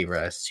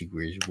Wayrest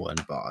Series 1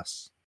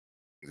 boss.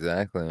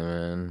 Exactly,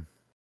 man.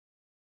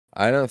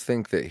 I don't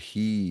think that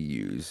he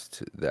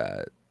used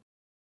that.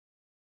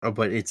 Oh,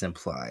 but it's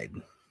implied.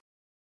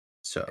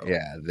 So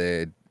Yeah,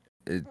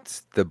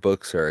 it's the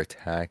books are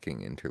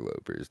attacking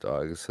interlopers,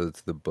 dog. So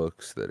it's the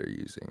books that are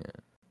using it.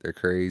 They're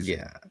crazy.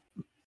 yeah.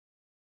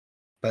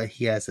 But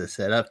he has it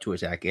set up to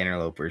attack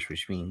interlopers,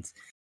 which means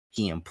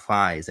he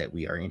implies that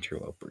we are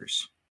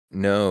interlopers.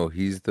 No,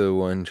 he's the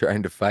one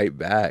trying to fight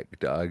back,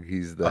 dog.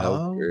 He's the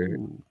helper.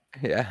 Oh.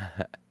 Yeah.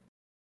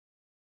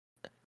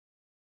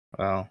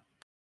 Well,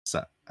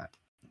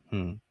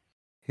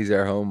 He's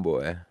our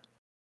homeboy.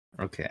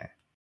 Okay.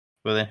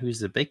 Well, then who's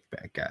the big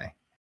bad guy?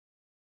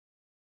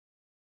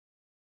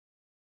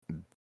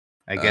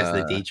 I guess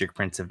the Daedric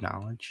Prince of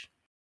Knowledge.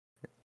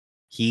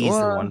 He's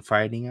the one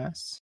fighting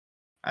us?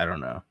 I don't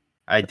know.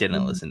 I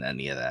didn't listen to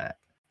any of that.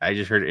 I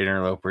just heard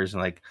interlopers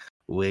and like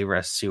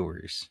Wayrest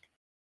sewers.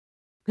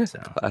 So.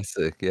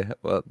 Classic, yeah.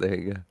 Well, there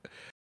you go.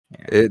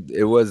 Yeah.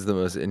 It was the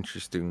most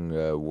interesting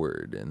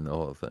word in the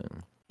whole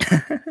thing.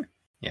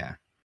 Yeah.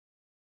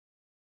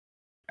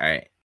 All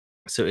right.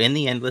 So in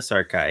the Endless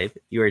Archive,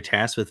 you are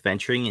tasked with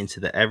venturing into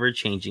the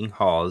ever-changing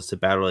halls to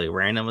battle a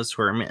random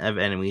assortment of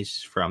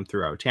enemies from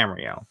throughout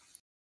Tamriel.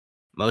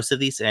 Most of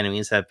these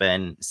enemies have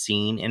been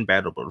seen in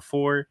battle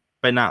before,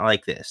 but not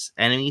like this.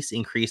 Enemies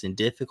increase in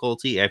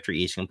difficulty after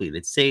each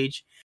completed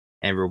stage,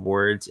 and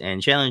rewards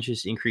and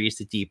challenges increase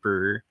the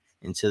deeper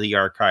into the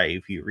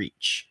archive you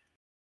reach.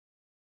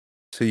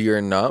 So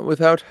you're not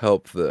without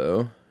help,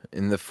 though,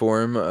 in the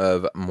form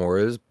of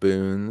Mora's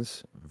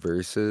boons,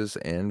 verses,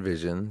 and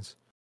visions.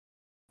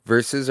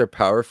 Verses are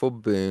powerful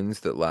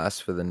boons that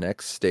last for the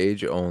next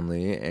stage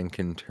only and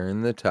can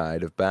turn the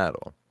tide of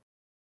battle.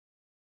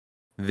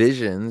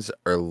 Visions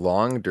are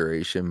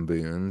long-duration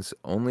boons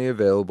only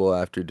available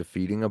after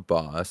defeating a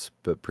boss,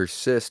 but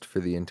persist for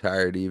the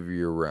entirety of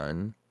your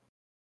run.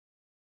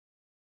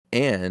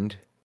 And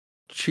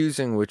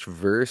choosing which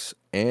verse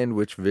and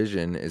which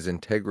vision is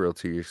integral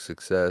to your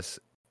success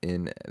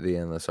in the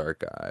Endless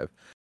Archive.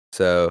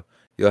 So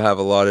you'll have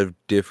a lot of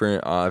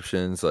different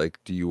options, like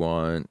do you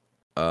want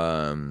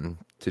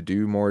to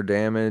do more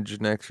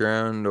damage next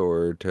round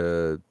or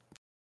to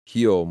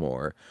heal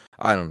more?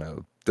 I don't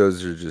know.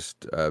 Those are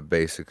just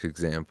basic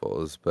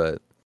examples,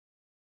 but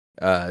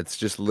it's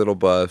just little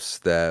buffs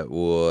that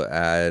will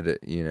add,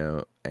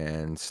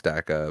 and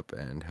stack up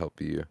and help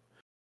you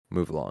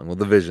move along. Well,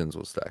 the visions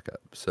will stack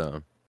up.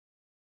 So,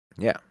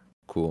 yeah,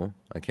 cool.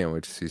 I can't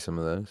wait to see some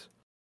of those.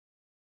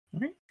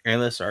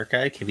 Endless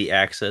Archive can be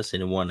accessed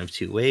in one of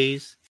two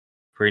ways.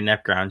 For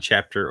Nepground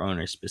chapter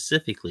owner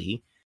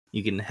specifically,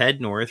 you can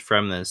head north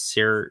from the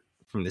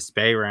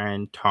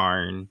Speyran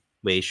Tarn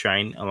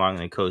Wayshrine along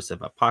the coast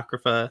of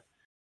Apocrypha.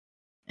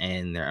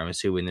 And I'm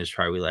assuming there's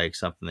probably like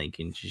something that you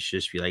can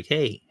just be like,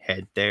 hey,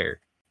 head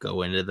there.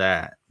 Go into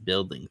that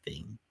building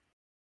thing.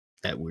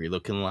 That weird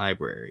looking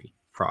library,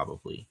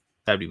 probably.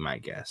 That'd be my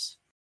guess.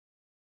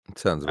 It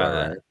sounds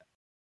about right.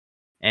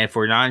 And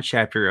for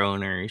non-chapter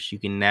owners, you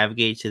can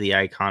navigate to the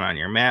icon on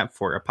your map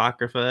for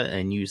Apocrypha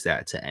and use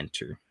that to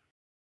enter.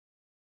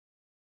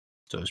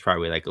 So it's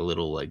probably like a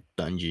little like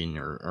dungeon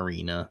or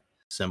arena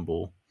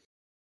symbol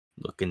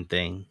looking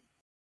thing.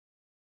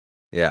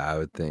 Yeah, I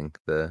would think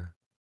the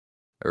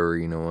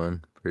arena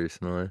one,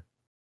 personally.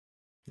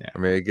 Yeah.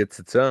 Or maybe it gets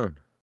its own.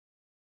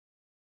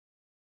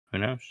 Who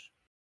knows?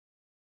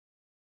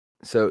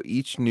 So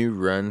each new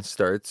run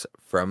starts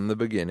from the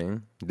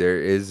beginning.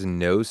 There is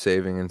no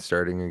saving and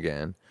starting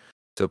again.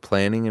 So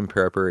planning and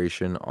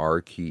preparation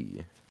are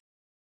key.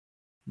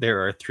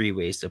 There are 3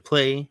 ways to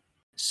play: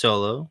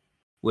 solo,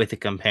 with a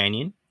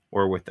companion,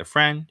 or with a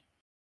friend.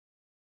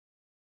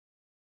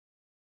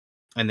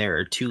 And there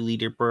are 2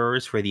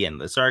 leaderboards for the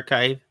Endless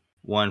Archive,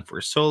 one for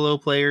solo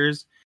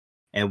players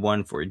and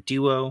one for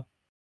duo.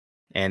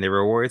 And the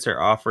rewards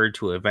are offered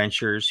to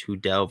adventurers who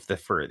delve the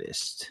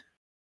furthest.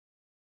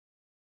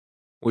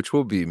 Which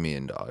will be me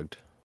and Dogged.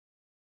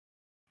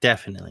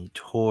 Definitely,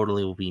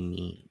 totally will be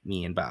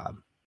me and Bob.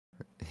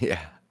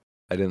 Yeah,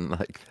 I didn't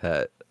like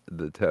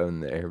the tone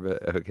there,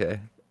 but okay.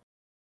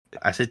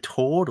 I said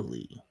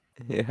totally.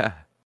 Yeah.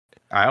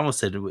 I almost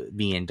said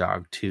me and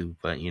Dog too,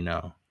 but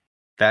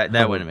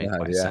that wouldn't make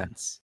much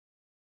sense.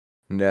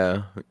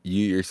 No,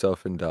 you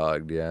yourself and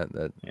dogged. Yeah,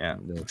 that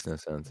makes no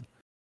sense.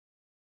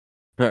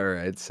 All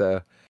right,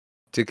 so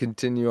to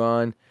continue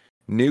on,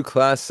 new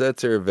class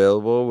sets are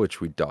available,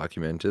 which we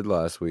documented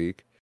last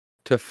week,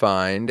 to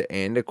find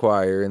and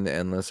acquire in the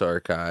Endless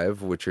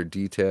Archive, which are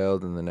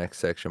detailed in the next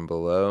section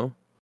below,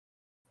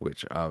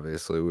 which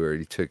obviously we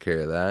already took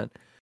care of that.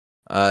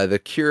 The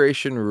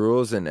curation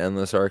rules in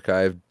Endless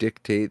Archive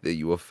dictate that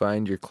you will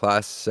find your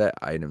class set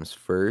items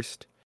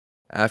first.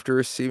 After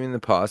receiving the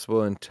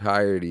possible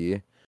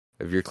entirety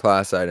of your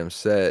class item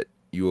set,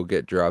 you will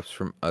get drops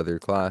from other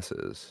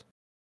classes.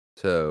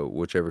 So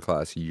whichever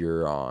class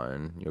you're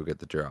on, you'll get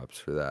the drops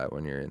for that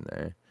when you're in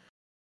there.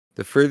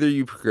 The further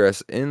you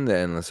progress in the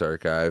Endless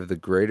Archive, the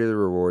greater the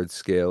rewards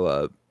scale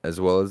up, as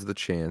well as the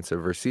chance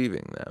of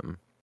receiving them.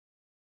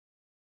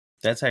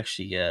 That's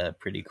actually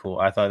pretty cool.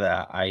 I thought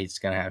that I was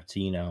gonna have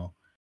to,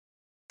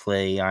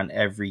 play on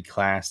every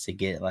class to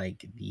get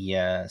like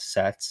the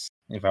sets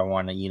if I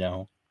want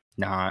to,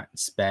 not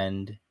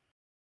spend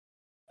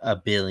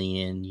 $1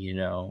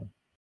 billion,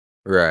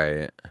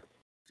 Right.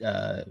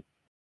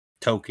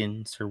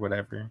 tokens or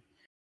whatever.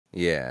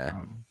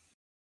 Yeah.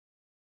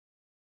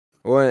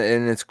 Well,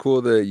 and it's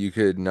cool that you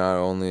could not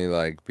only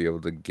like be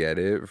able to get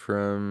it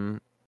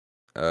from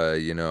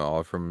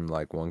all from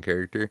like one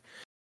character,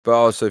 but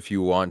also if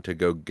you want to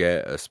go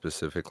get a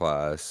specific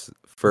class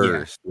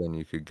first, then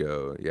you could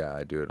go,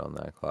 I do it on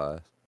that class.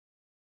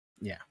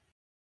 Yeah.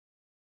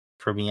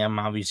 For me, I'm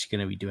obviously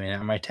going to be doing it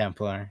on my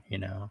Templar,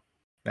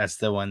 That's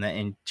the one that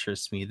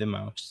interests me the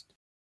most.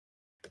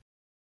 I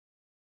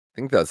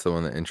think that's the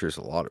one that interests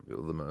a lot of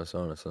people the most,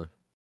 honestly.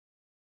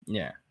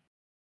 Yeah.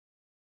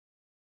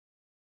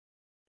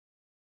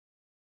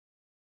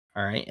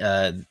 All right.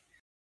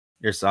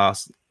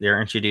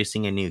 They're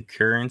introducing a new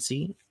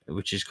currency,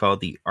 which is called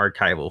the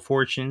Archival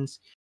Fortunes,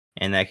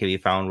 and that can be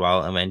found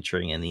while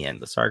adventuring in the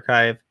Endless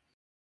Archive.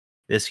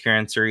 This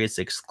currency is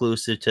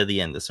exclusive to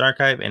the Endless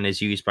Archive and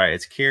is used by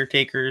its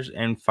caretakers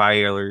and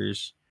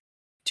filers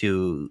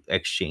to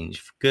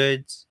exchange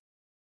goods.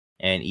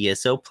 And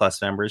ESO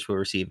Plus members will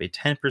receive a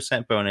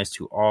 10% bonus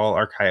to all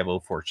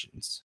Archival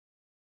Fortunes.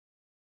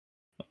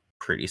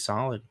 Pretty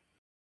solid.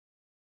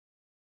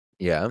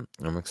 Yeah,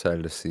 I'm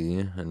excited to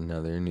see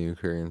another new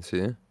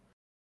currency.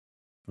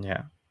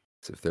 Yeah.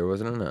 So if there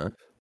wasn't enough.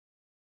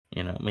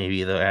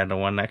 Maybe they'll add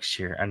another one next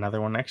year,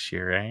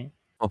 right?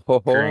 Oh.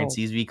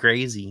 Currencies be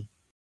crazy.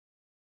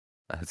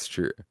 That's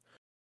true.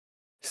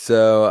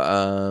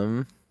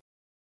 So,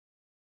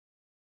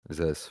 is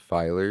this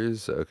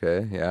filers?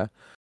 Okay, yeah.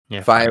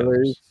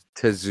 Filers,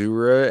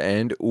 Tezura,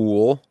 and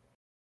Uhl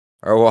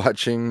are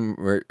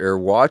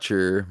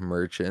watcher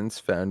merchants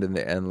found in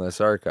the Endless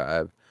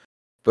Archive.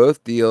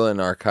 Both deal in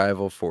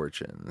archival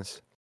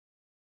fortunes.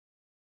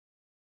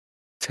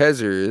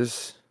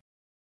 Tezers,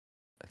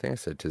 I think I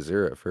said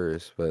Tezura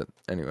first, but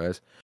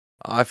anyways,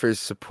 offers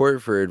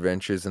support for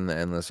adventures in the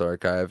Endless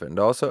Archive and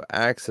also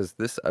acts as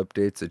this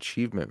update's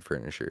achievement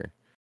furnisher.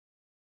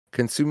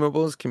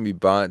 Consumables can be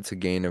bought to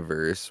gain a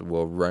verse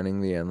while running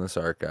the Endless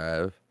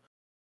Archive.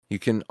 You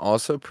can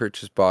also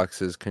purchase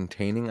boxes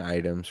containing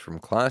items from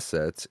class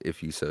sets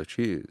if you so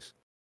choose.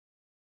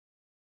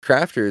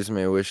 Crafters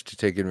may wish to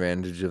take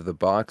advantage of the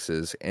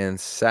boxes and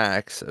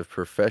sacks of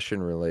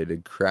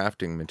profession-related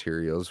crafting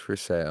materials for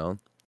sale.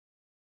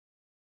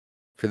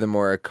 For the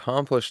more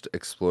accomplished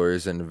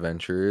explorers and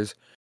adventurers,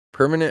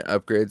 permanent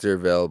upgrades are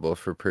available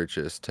for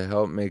purchase to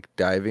help make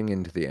diving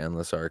into the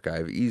Endless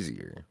Archive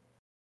easier.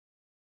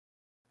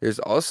 There's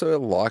also a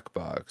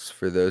lockbox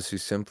for those who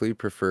simply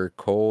prefer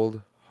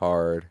cold,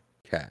 hard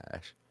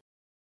cash,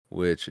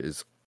 which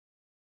is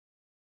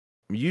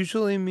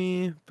usually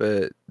me,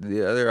 but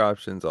the other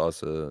options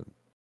also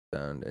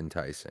sound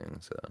enticing.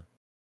 So,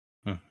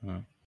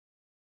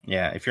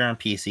 Yeah, if you're on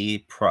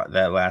PC,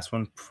 that last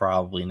one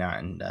probably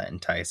not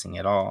enticing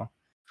at all.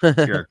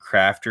 If you're a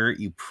crafter,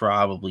 you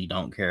probably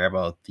don't care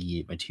about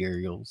the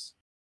materials.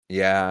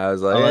 Yeah, I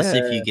was like, unless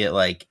if you get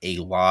like a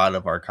lot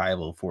of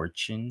archival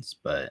fortunes,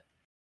 but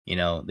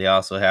they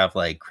also have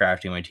like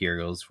crafting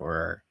materials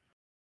for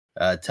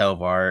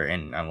Telvar,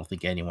 and I don't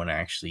think anyone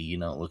actually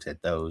looks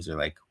at those or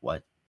like,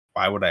 what?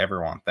 Why would I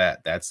ever want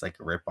that? That's like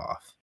a ripoff.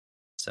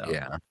 So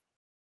yeah.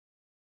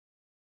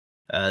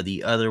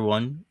 The other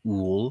one,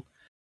 Uhl,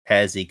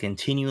 has a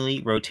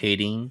continually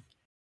rotating,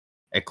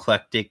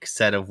 eclectic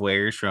set of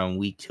wares from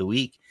week to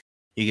week.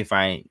 You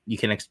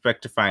can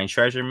expect to find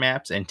treasure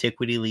maps,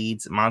 antiquity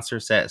leads,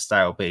 monster set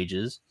style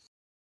pages,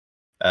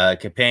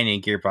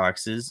 companion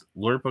gearboxes,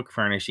 lorebook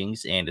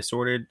furnishings, and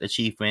assorted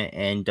achievement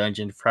and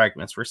dungeon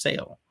fragments for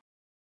sale.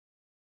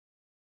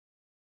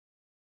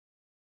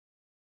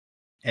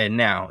 And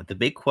now, the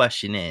big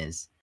question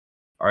is,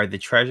 are the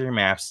treasure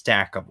maps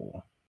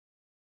stackable?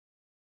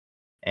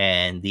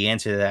 And the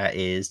answer to that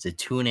is to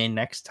tune in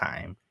next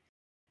time,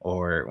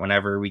 or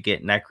whenever we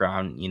get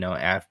Necron,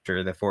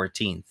 after the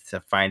 14th, to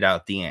find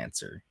out the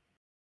answer,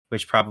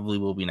 which probably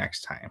will be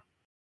next time.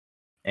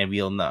 And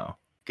we'll know,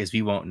 because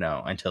we won't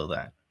know until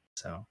then.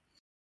 So,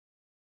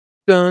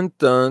 dun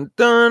dun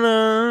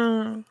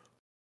dun.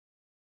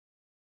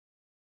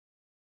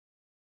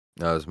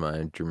 That was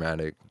my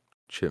dramatic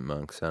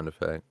chipmunk sound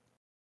effect.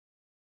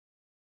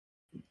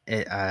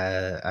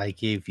 I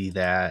gave you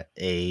that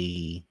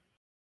a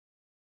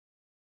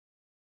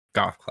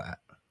golf clap.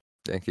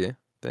 Thank you.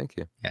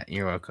 Yeah,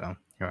 you're welcome.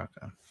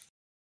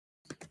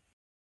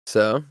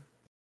 So,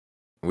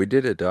 we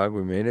did it, dog.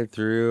 We made it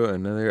through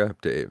another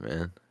update,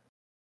 man.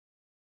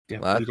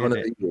 Yeah, Last one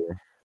of the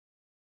year.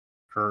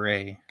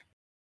 Hooray.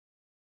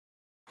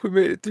 We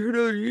made it through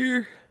another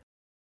year.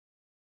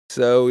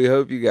 So, we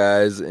hope you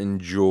guys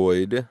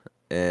enjoyed.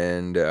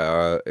 And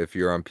if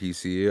you're on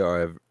PC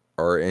or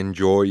are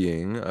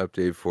enjoying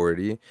Update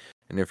 40,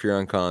 and if you're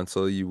on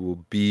console, you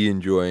will be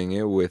enjoying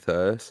it with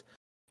us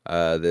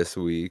this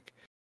week.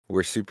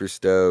 We're super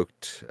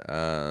stoked.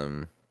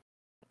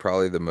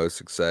 Probably the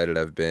most excited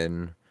I've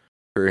been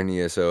for an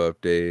ESO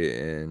update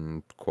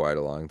in quite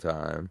a long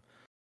time.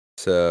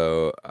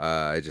 So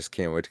I just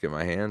can't wait to get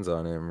my hands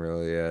on it and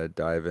really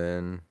dive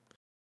in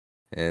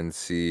and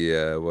see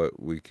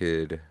what we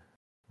could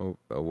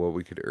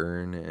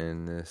earn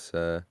in this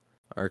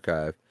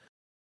archive.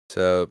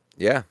 So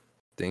yeah,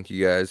 thank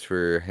you guys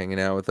for hanging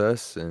out with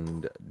us,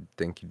 and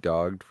thank you,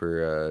 Dogged,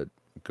 for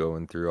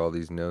going through all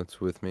these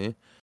notes with me.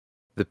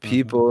 The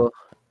people,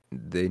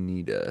 they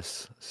need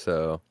us.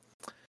 So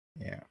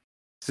yeah,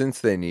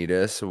 since they need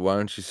us, why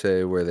don't you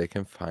say where they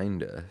can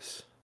find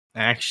us?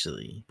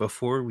 Actually,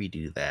 before we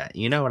do that,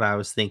 you know what I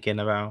was thinking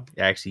about?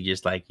 Actually,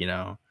 just like,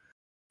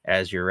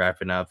 as you're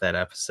wrapping up that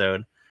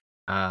episode.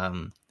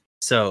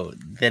 So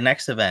the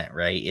next event,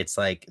 right? It's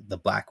like the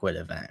Blackwood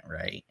event,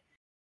 right?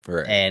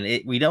 Right.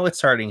 And we know it's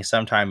starting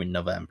sometime in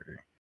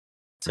November.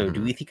 So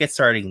do we think it's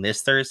starting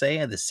this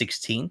Thursday, the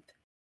 16th,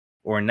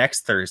 or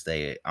next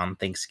Thursday on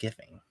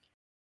Thanksgiving?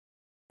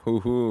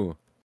 Hoo-hoo.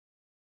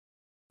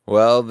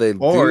 Well, it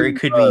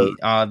could be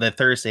the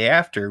Thursday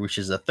after, which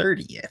is the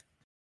 30th.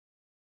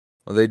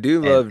 Well, they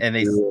do love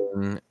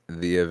doing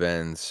the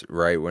events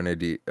right when an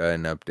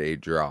update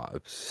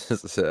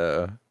drops.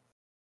 So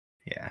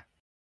yeah.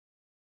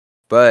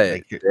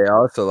 But they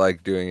also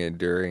like doing it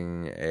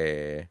during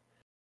a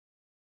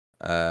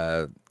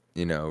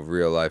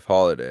real life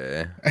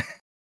holiday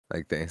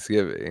like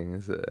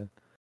Thanksgiving. So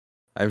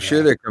I'm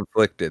sure they're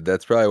conflicted.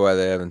 That's probably why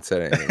they haven't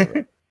said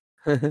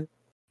anything.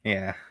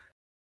 Yeah.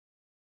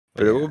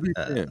 But it will be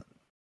soon.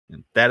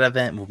 That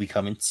event will be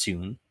coming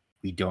soon.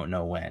 We don't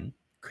know when.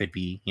 Could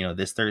be,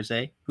 this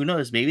Thursday. Who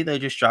knows? Maybe they'll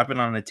just drop it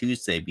on a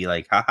Tuesday. Be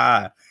like,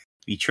 haha,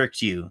 we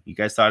tricked you. You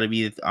guys thought it'd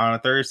be on a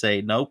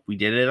Thursday. Nope, we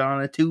did it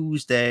on a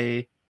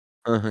Tuesday.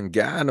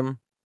 Got him.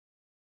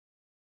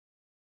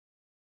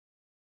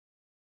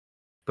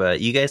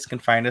 But you guys can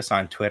find us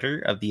on Twitter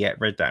of the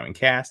 @Red Diamond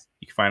Cast.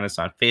 You can find us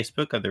on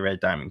Facebook of the Red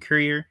Diamond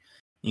Courier.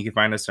 You can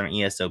find us on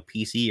ESO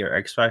PC or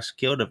Xbox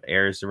Guild of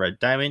Heirs of Red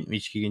Diamond,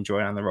 which you can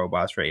join on the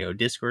Robots Radio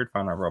Discord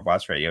found on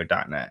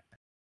robotsradio.net.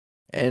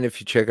 And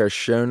if you check our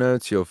show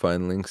notes, you'll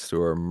find links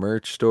to our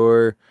merch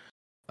store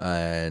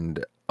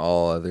and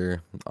all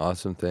other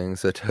awesome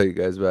things I tell you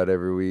guys about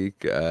every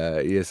week.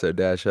 ESO-up.com,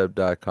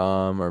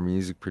 our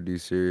music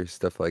producer,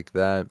 stuff like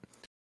that.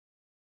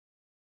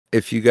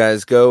 If you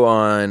guys go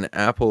on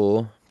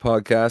Apple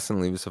Podcasts and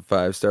leave us a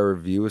 5-star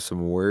review with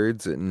some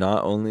words, it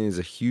not only is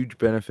a huge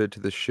benefit to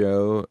the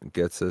show, it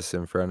gets us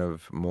in front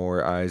of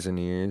more eyes and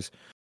ears,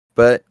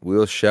 but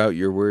we'll shout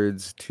your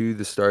words to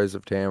the stars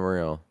of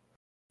Tamriel.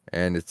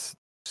 And it's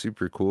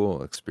super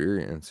cool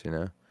experience,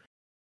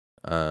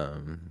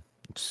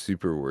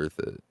 super worth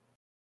it.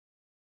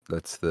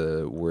 That's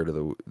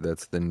the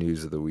that's the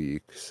news of the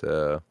week.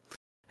 So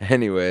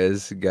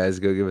anyways, guys,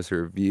 go give us a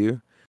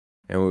review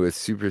and we would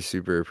super,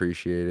 super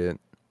appreciate it.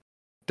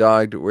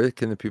 Dogged, where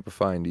can the people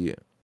find you?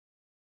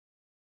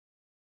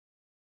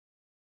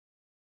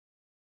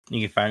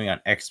 You can find me on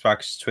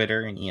Xbox,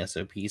 Twitter, and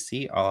ESO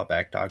PC, all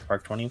at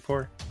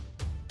DogPark24.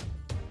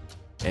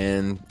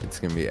 And it's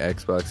going to be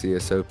Xbox,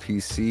 ESO,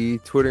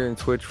 PC, Twitter, and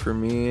Twitch for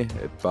me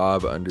at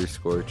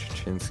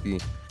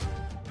Bob_Chichinski.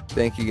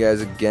 Thank you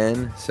guys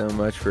again so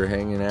much for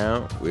hanging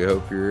out. We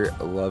hope you're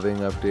loving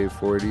Update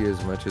 40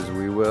 as much as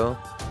we will.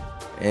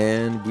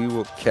 And we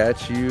will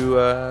catch you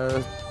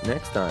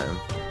next time.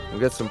 We've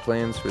got some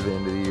plans for the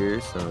end of the year,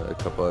 a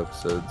couple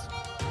episodes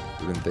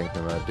we've been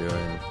thinking about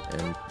doing,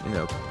 and,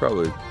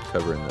 probably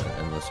covering the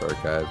Endless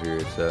Archive here.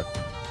 So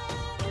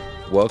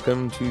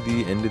welcome to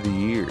the end of the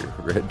year,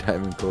 Red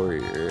Diamond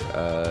Courier. It's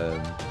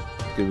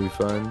going to be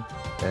fun.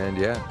 And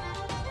yeah,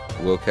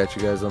 we'll catch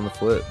you guys on the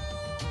flip.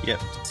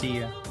 Yep. See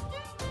ya.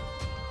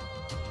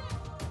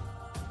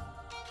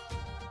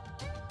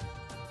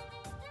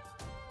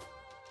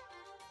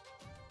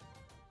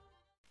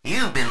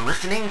 You've been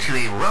listening to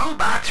a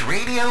Robots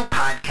Radio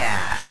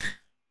podcast.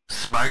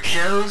 Smart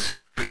shows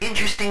for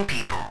interesting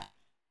people.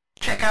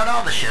 Check out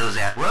all the shows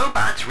at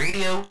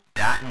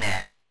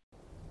robotsradio.net.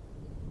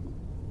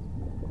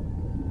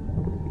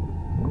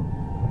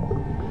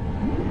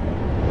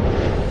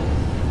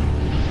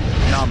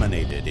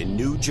 Nominated in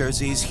New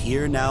Jersey's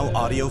Here Now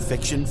Audio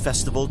Fiction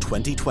Festival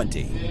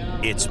 2020,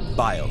 it's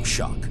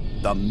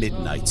BioShock, the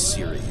Midnight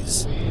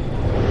Series.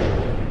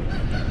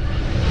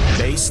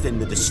 May based in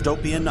the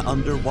dystopian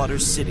underwater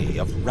city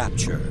of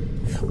Rapture.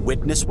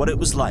 Witness what it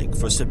was like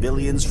for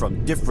civilians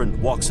from different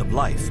walks of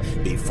life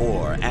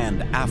before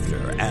and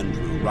after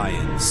Andrew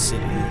Ryan's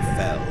city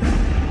fell.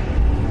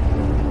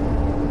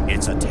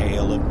 It's a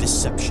tale of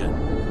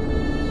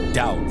deception,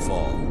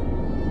 downfall,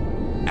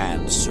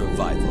 and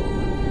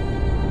survival.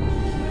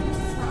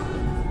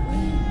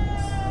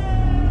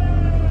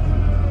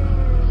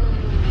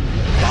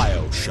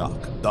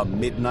 BioShock, The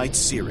Midnight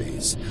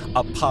Series,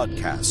 a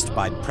podcast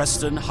by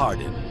Preston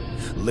Hardin.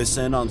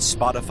 Listen on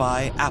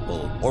Spotify,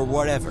 Apple, or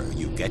wherever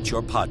you get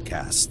your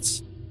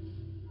podcasts.